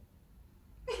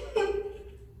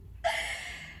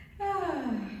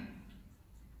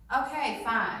 Okay,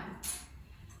 fine.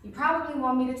 You probably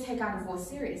want me to take our divorce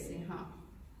seriously, huh?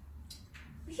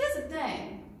 But here's the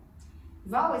thing.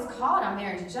 You've always called our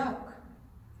marriage a joke.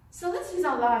 So let's use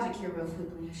our logic here real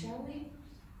quickly, shall we?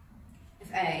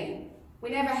 If A,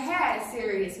 we never had a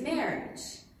serious marriage,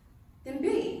 then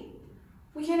B,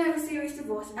 we can't have a serious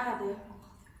divorce either.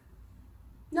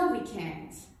 No, we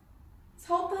can't. This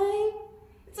whole thing,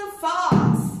 it's a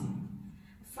farce.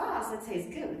 A farce that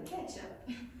tastes good with ketchup.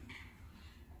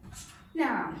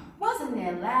 Now, wasn't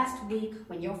there last week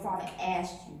when your father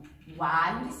asked you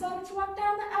why you decided to walk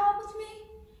down the aisle with me?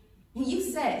 And you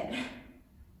said,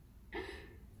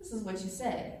 this is what you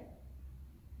said,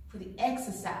 for the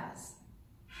exercise.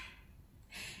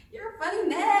 You're a funny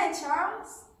man,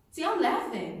 Charles. See, I'm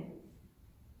laughing.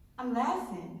 I'm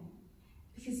laughing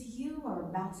because you are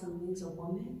about to lose a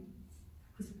woman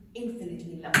who's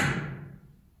infinitely lovely.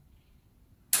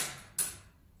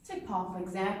 Take Paul, for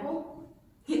example.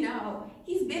 You know,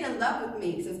 he's been in love with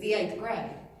me since the 8th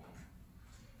grade.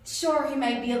 Sure, he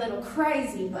may be a little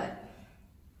crazy, but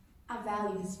I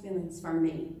value his feelings for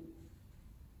me.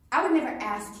 I would never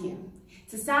ask him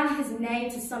to sign his name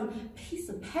to some piece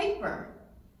of paper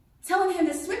telling him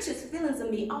to switch his feelings on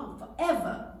me off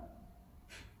forever.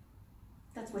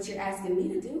 That's what you're asking me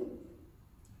to do.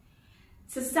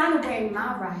 To sign away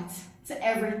my rights to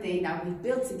everything that we've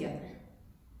built together.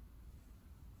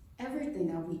 Everything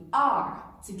that we are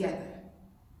together.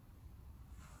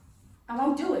 I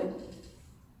won't do it.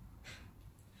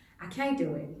 I can't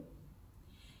do it.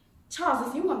 Charles,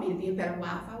 if you want me to be a better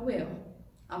wife, I will.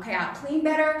 Okay, I'll clean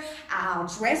better, I'll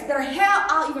dress better, hell,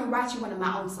 I'll even write you one of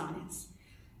my own sonnets.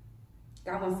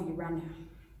 Got one for you right now.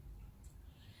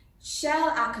 Shall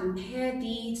I compare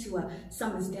thee to a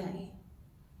summer's day?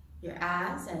 Your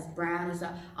eyes as brown as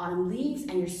the autumn leaves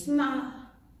and your smile.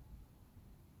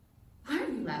 Why are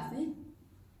you laughing?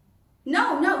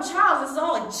 No, Charles, it's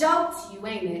all a joke to you,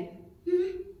 ain't it?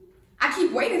 I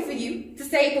keep waiting for you to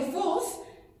say April Fools.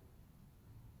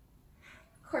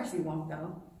 Of course you won't,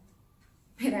 though.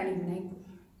 It ain't even April.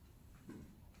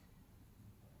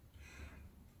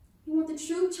 You want the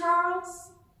truth,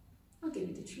 Charles? I'll give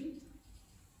you the truth.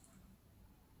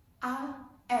 I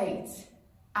ate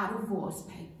our divorce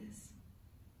papers.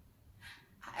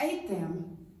 I ate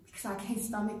them because I can't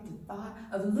stomach the thought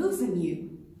of losing you.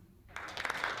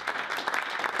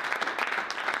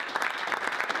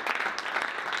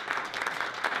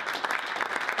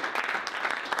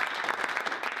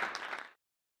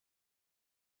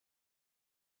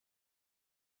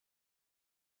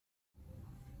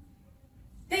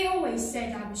 They always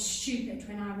said I was stupid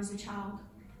when I was a child.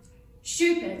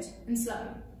 Stupid and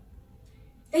slow.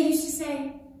 They used to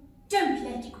say, don't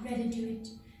let Greta do it.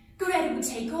 Greta would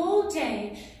take all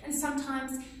day, and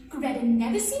sometimes Greta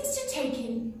never seems to take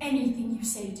in anything you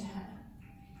say to her.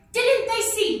 Didn't they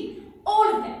see,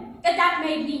 all of them, that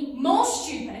made me more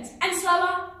stupid and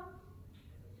slower?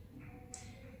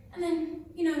 And then,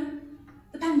 you know,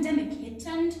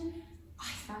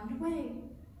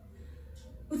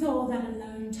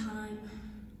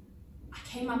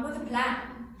 came up with a plan.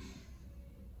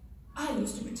 I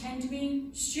used to pretend to be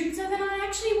stupider than I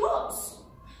actually was.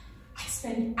 I'd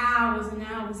spend hours and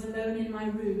hours alone in my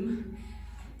room.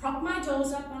 I'd prop my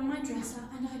dolls up on my dresser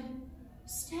and I'd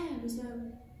stare as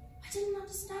though I didn't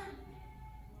understand.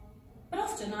 But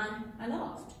often I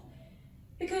laughed,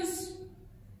 because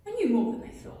I knew more than they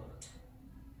thought.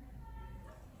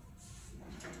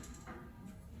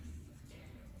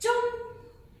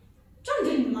 John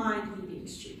didn't mind me being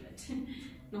stupid,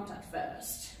 not at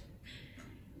first.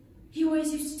 He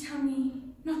always used to tell me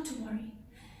not to worry,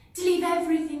 to leave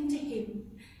everything to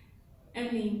him.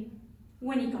 Only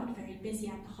when he got very busy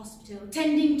at the hospital,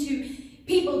 tending to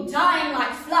people dying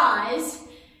like flies,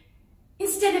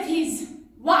 instead of his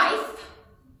wife,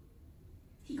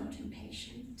 he got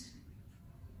impatient.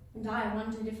 And I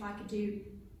wondered if I could do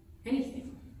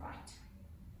anything right.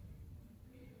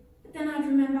 But then I'd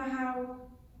remember how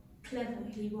clever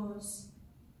he was,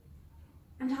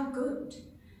 and how good.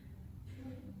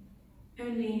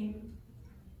 Only,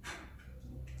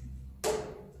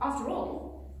 after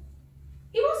all,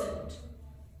 he wasn't.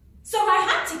 So I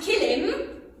had to kill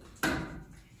him.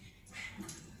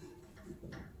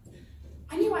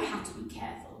 I knew I had to be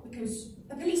careful because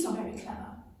the police are very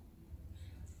clever.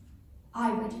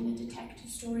 I read in a detective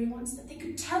story once that they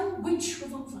could tell which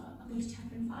revolver a bullet had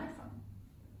been fired from.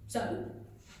 So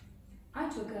I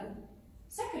took a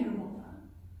second revolver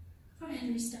from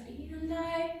Henry's study and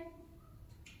I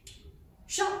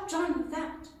shot John with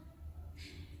that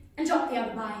and dropped the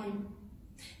other by him.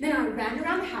 Then I ran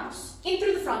around the house, in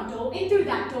through the front door, in through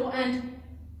that door, and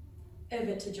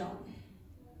over to John.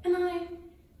 And I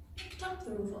picked up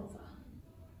the revolver.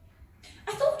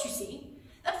 I thought, you see,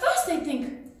 at first they'd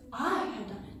think I had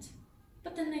done it,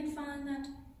 but then they'd find that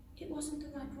it wasn't the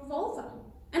right revolver,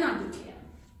 and I'd be clear.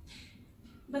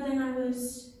 But then I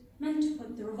was meant to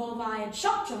put the revolver I had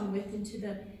shot John with into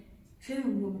the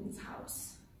film woman's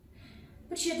house.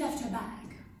 But she had left her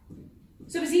bag,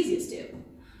 so it was easier still.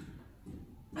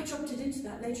 I dropped it into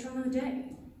that later on in the day.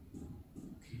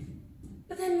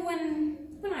 But then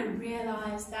when I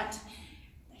realised that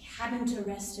they hadn't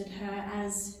arrested her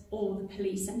as all the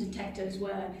police and detectives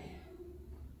were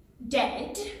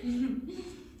dead,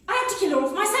 I had to kill her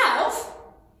off myself.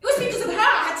 It was because of her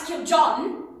I had to kill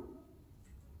John.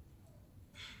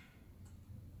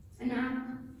 And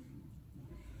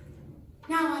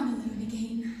now I'm alone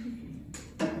again,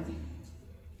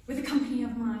 with the company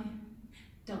of my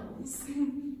dolls.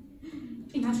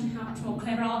 Imagine how much more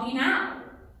clever I'll be now.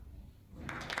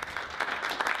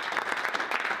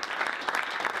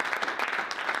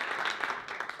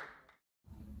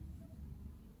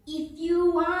 If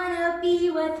you wanna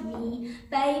be with me,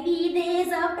 baby, there's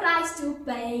a price to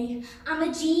pay. I'm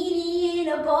a genie in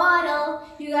a bottle,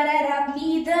 you gotta rub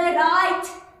me the right.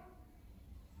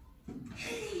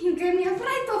 You gave me a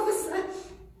fright, officer.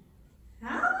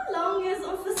 How long has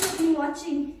officer been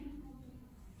watching?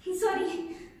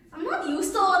 Sorry, I'm not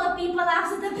used to all the people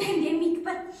after the pandemic,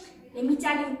 but let me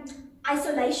tell you,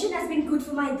 isolation has been good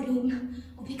for my dream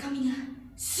of becoming a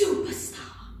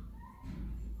superstar.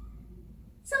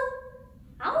 So,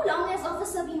 how long has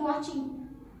officer been watching?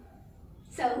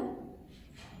 So,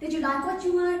 did you like what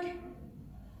you heard?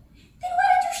 Then why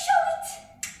did you show it?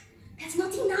 That's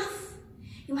not enough.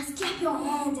 You must clap your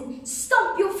hands and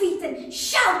stomp your feet and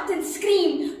shout and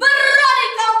scream,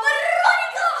 Veronica,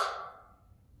 Veronica!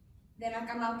 Then I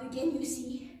come out again, you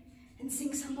see, and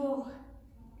sing some more.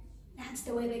 That's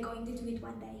the way they're going to do it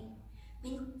one day.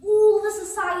 When all the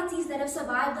societies that have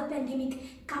survived the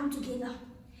pandemic come together.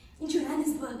 In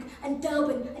Johannesburg and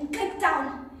Durban and Cape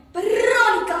Town.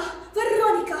 Veronica,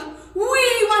 Veronica, we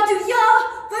want to hear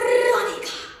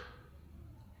Veronica.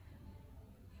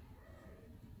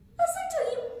 Listen to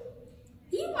him.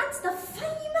 He wants the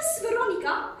famous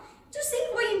Veronica to sing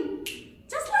for him,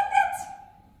 just like that.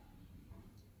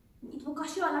 It will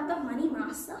cost you a lot of money,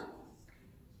 master.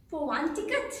 For one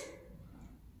ticket,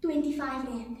 25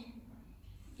 rand.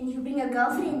 And if you bring a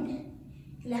girlfriend,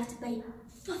 you'll have to pay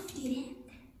 50 rand.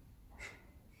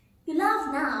 You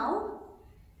laugh now,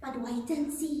 but wait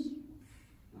and see.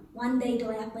 One day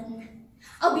it'll happen.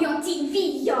 I'll be on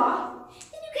TV, yeah?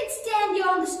 Then you can stand here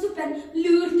on the stoop and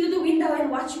lure through the window and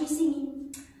watch me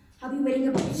singing. I'll be wearing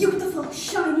a beautiful,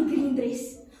 shiny green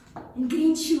dress and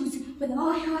green shoes with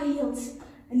high heels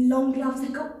and long gloves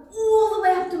that go all the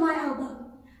way up to my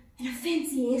elbow and a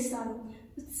fancy hairstyle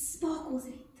with sparkles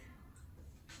in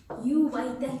it. You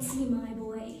wait and see, my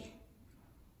boy.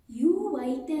 You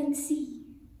wait and see.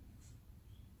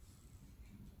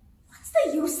 What's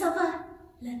the use of a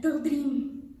little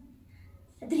dream?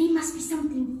 A dream must be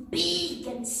something big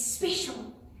and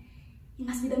special. It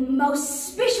must be the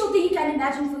most special thing you can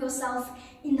imagine for yourself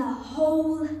in the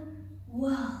whole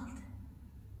world.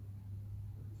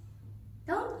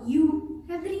 Don't you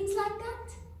have dreams like that?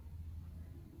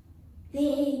 There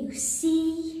you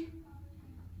see,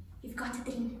 you've got to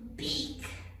dream big.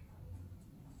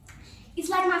 It's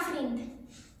like my friend,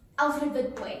 Alfred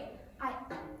Witboy.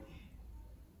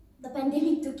 The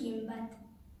pandemic took him, but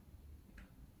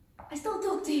I still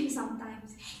talk to him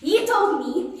sometimes. He told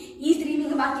me he's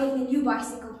dreaming about getting a new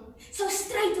bicycle. So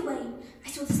straight away, I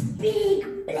saw this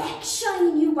big, black,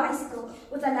 shiny new bicycle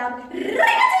with a loud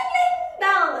ring-a-ting-ling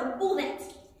bell and all that.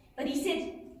 But he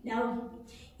said, no,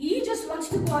 he just wants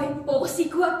to buy Bossy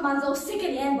Koopman's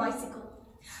second-hand bicycle.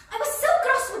 I was so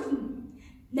cross with him.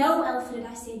 No, Alfred,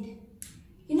 I said,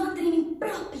 you're not dreaming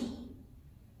properly.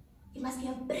 It must be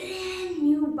a brand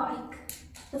new bike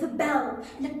with a bell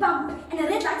and a pump and a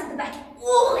red light at the back,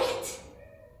 all that.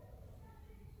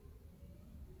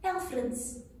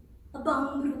 Alfred's a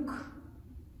bangbroek.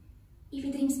 If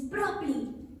he dreams properly,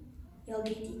 he'll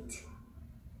get it.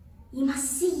 He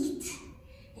must see it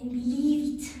and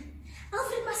believe it.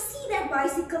 Alfred must see that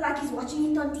bicycle like he's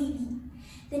watching it on TV.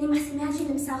 Then he must imagine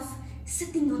himself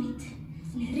sitting on it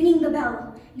and ringing the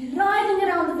bell and riding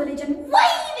around the village and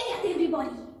waving at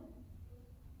everybody.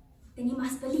 Then he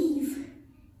must believe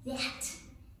that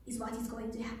is what is going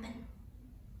to happen.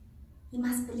 He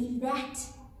must believe that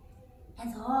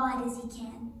as hard as he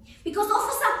can. Because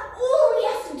officer, all we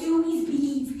have to do is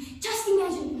believe. Just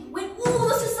imagine when all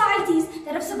the societies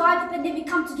that have survived the pandemic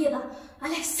come together.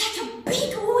 I'll have such a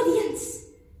big audience.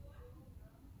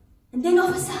 And then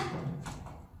officer,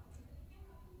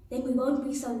 then we won't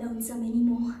be so lonesome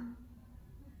anymore.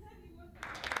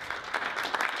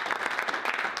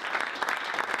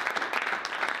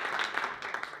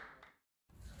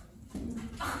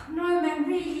 No, man,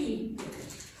 really.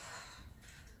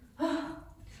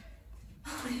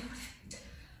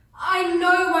 I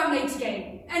know I'm late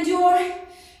again, and you're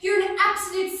an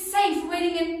absolute saint for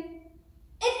waiting an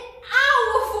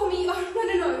hour for me. Oh,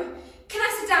 no. Can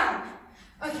I sit down?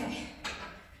 Okay.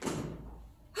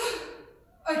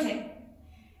 Okay.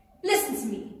 Listen to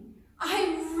me.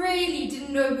 I really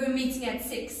didn't know we were meeting at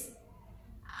 6.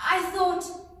 I thought,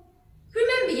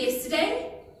 remember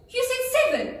yesterday? You said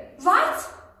 7, right?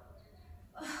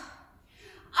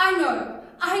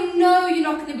 I know you're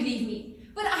not going to believe me,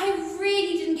 but I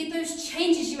really didn't get those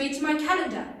changes you made to my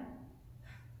calendar.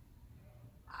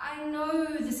 I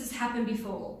know this has happened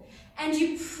before, and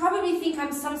you probably think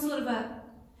I'm some sort of a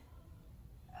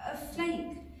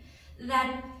flake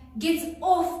that gets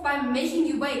off by making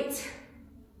you wait.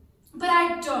 But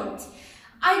I don't.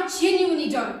 I genuinely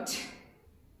don't.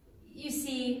 You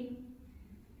see,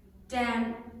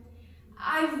 Dan,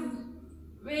 I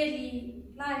really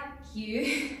like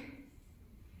you.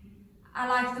 I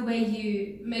like the way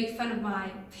you make fun of my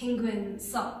penguin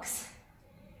socks.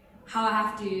 How I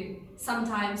have to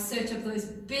sometimes search up those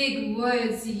big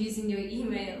words you use in your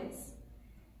emails.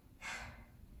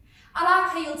 I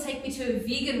like how you'll take me to a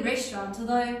vegan restaurant,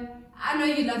 although I know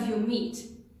you love your meat.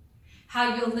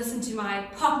 How you'll listen to my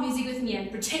pop music with me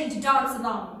and pretend to dance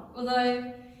along,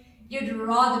 although you'd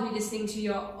rather be listening to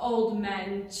your old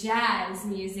man jazz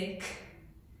music.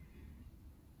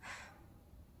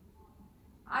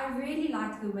 I really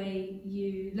like the way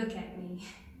you look at me.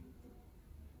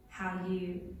 How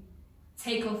you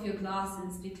take off your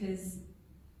glasses because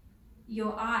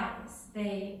your eyes,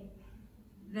 they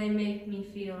make me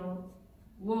feel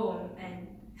warm and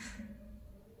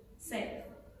safe.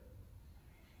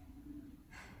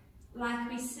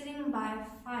 Like we're sitting by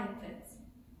a fire pit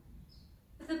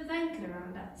with a blanket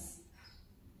around us.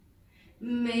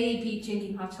 Maybe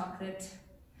drinking hot chocolate.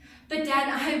 But Dad,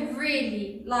 I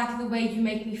really like the way you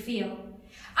make me feel.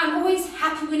 I'm always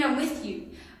happy when I'm with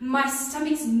you. My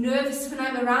stomach's nervous when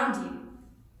I'm around you.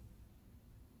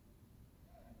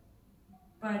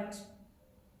 But,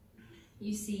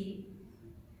 you see,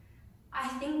 I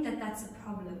think that that's a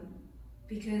problem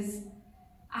because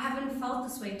I haven't felt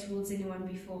this way towards anyone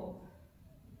before.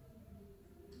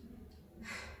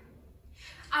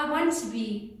 I want to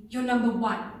be your number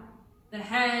one, the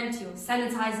hand, your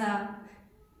sanitizer.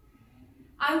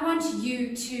 I want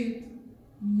you to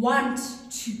want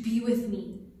to be with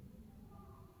me,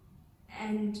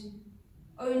 and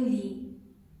only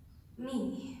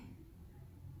me.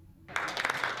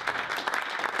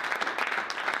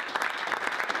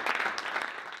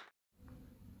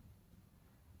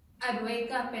 I'd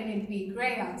wake up and it'd be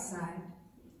grey outside.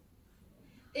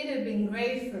 It had been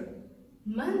grey for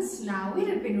months now. It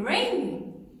had been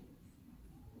raining.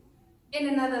 In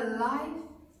another life,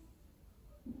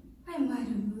 I might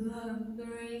have loved the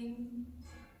rain.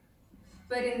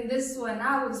 But in this one,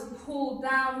 I was pulled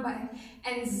down by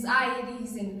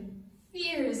anxieties and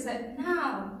fears that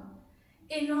now,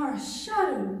 in our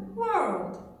shuttered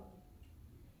world,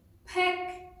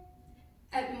 peck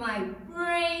at my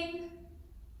brain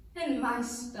and my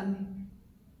stomach.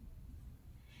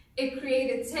 It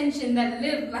created tension that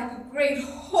lived like a great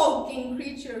hulking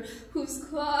creature whose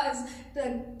claws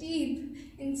dug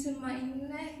deep into my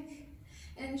neck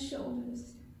and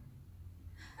shoulders.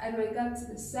 I'd wake up to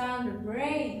the sound of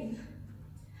rain.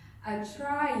 I'd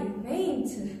try in vain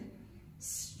to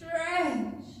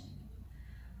stretch,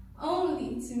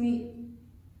 only to meet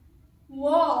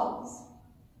walls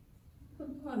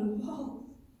upon walls.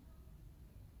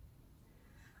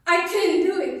 I couldn't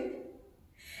do it.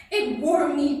 It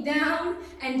wore me down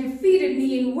and defeated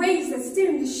me in ways that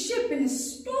steered the ship in a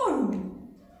storm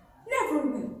never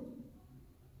will.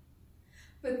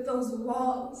 But those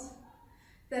walls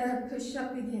that I pushed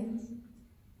up against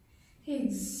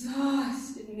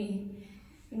exhausted me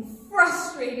and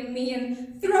frustrated me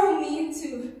and threw me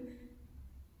into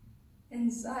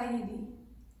anxiety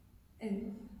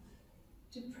and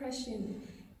depression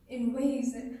in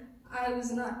ways that I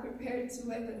was not prepared to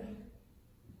weather.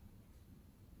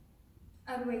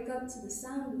 I'd wake up to the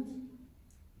sound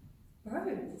of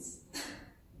birds.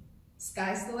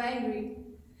 Sky still angry,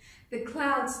 the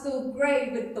clouds still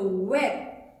gray with the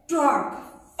wet, dark,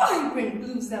 vibrant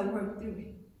blues that worked through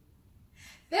it.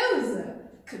 There was a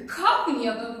cacophony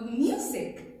of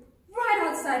music right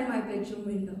outside my bedroom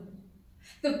window.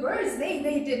 The birds,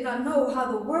 they did not know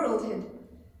how the world had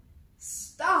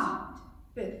stopped,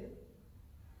 but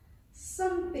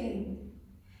something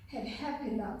had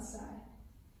happened outside.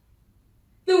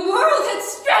 The world had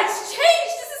stretched,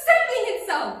 changed, disassembling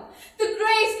itself. The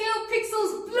grayscale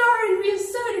pixels blur and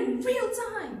reassert in real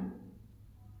time.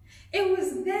 It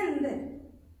was then that,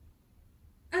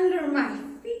 under my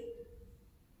feet,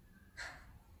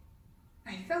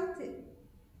 I felt it.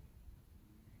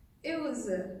 It was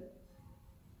a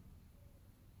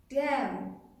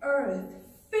damp earth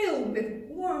filled with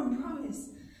warm promise,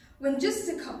 when just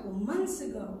a couple months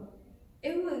ago,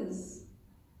 it was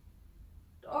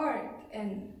dark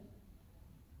and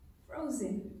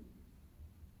frozen.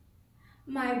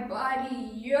 My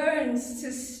body yearns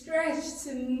to stretch,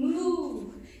 to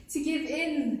move, to give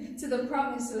in to the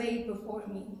promise laid before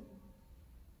me.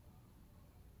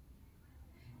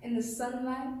 In the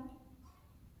sunlight,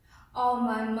 all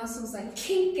my muscles I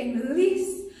kink and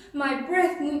release, my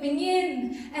breath moving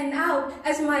in and out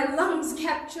as my lungs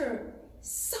capture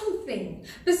something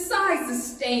besides the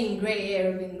stained gray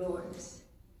air of indoors.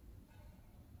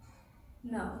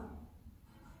 No,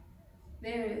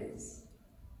 there is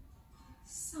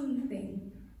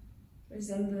something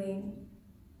resembling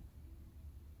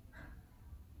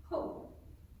hope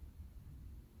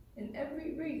in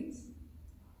every breeze.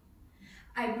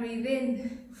 I breathe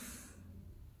in.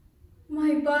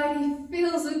 My body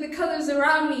fills with the colors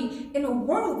around me in a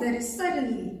world that is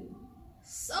suddenly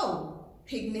so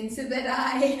pigmented that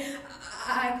I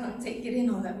can't take it in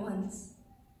all at once.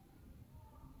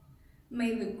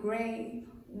 May the gray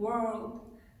world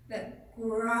that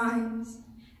grinds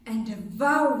and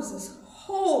devours us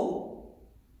whole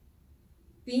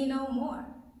be no more.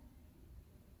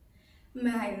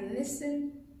 May I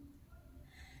listen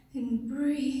and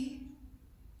breathe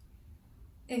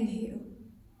and heal.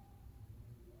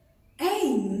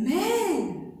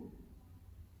 Amen.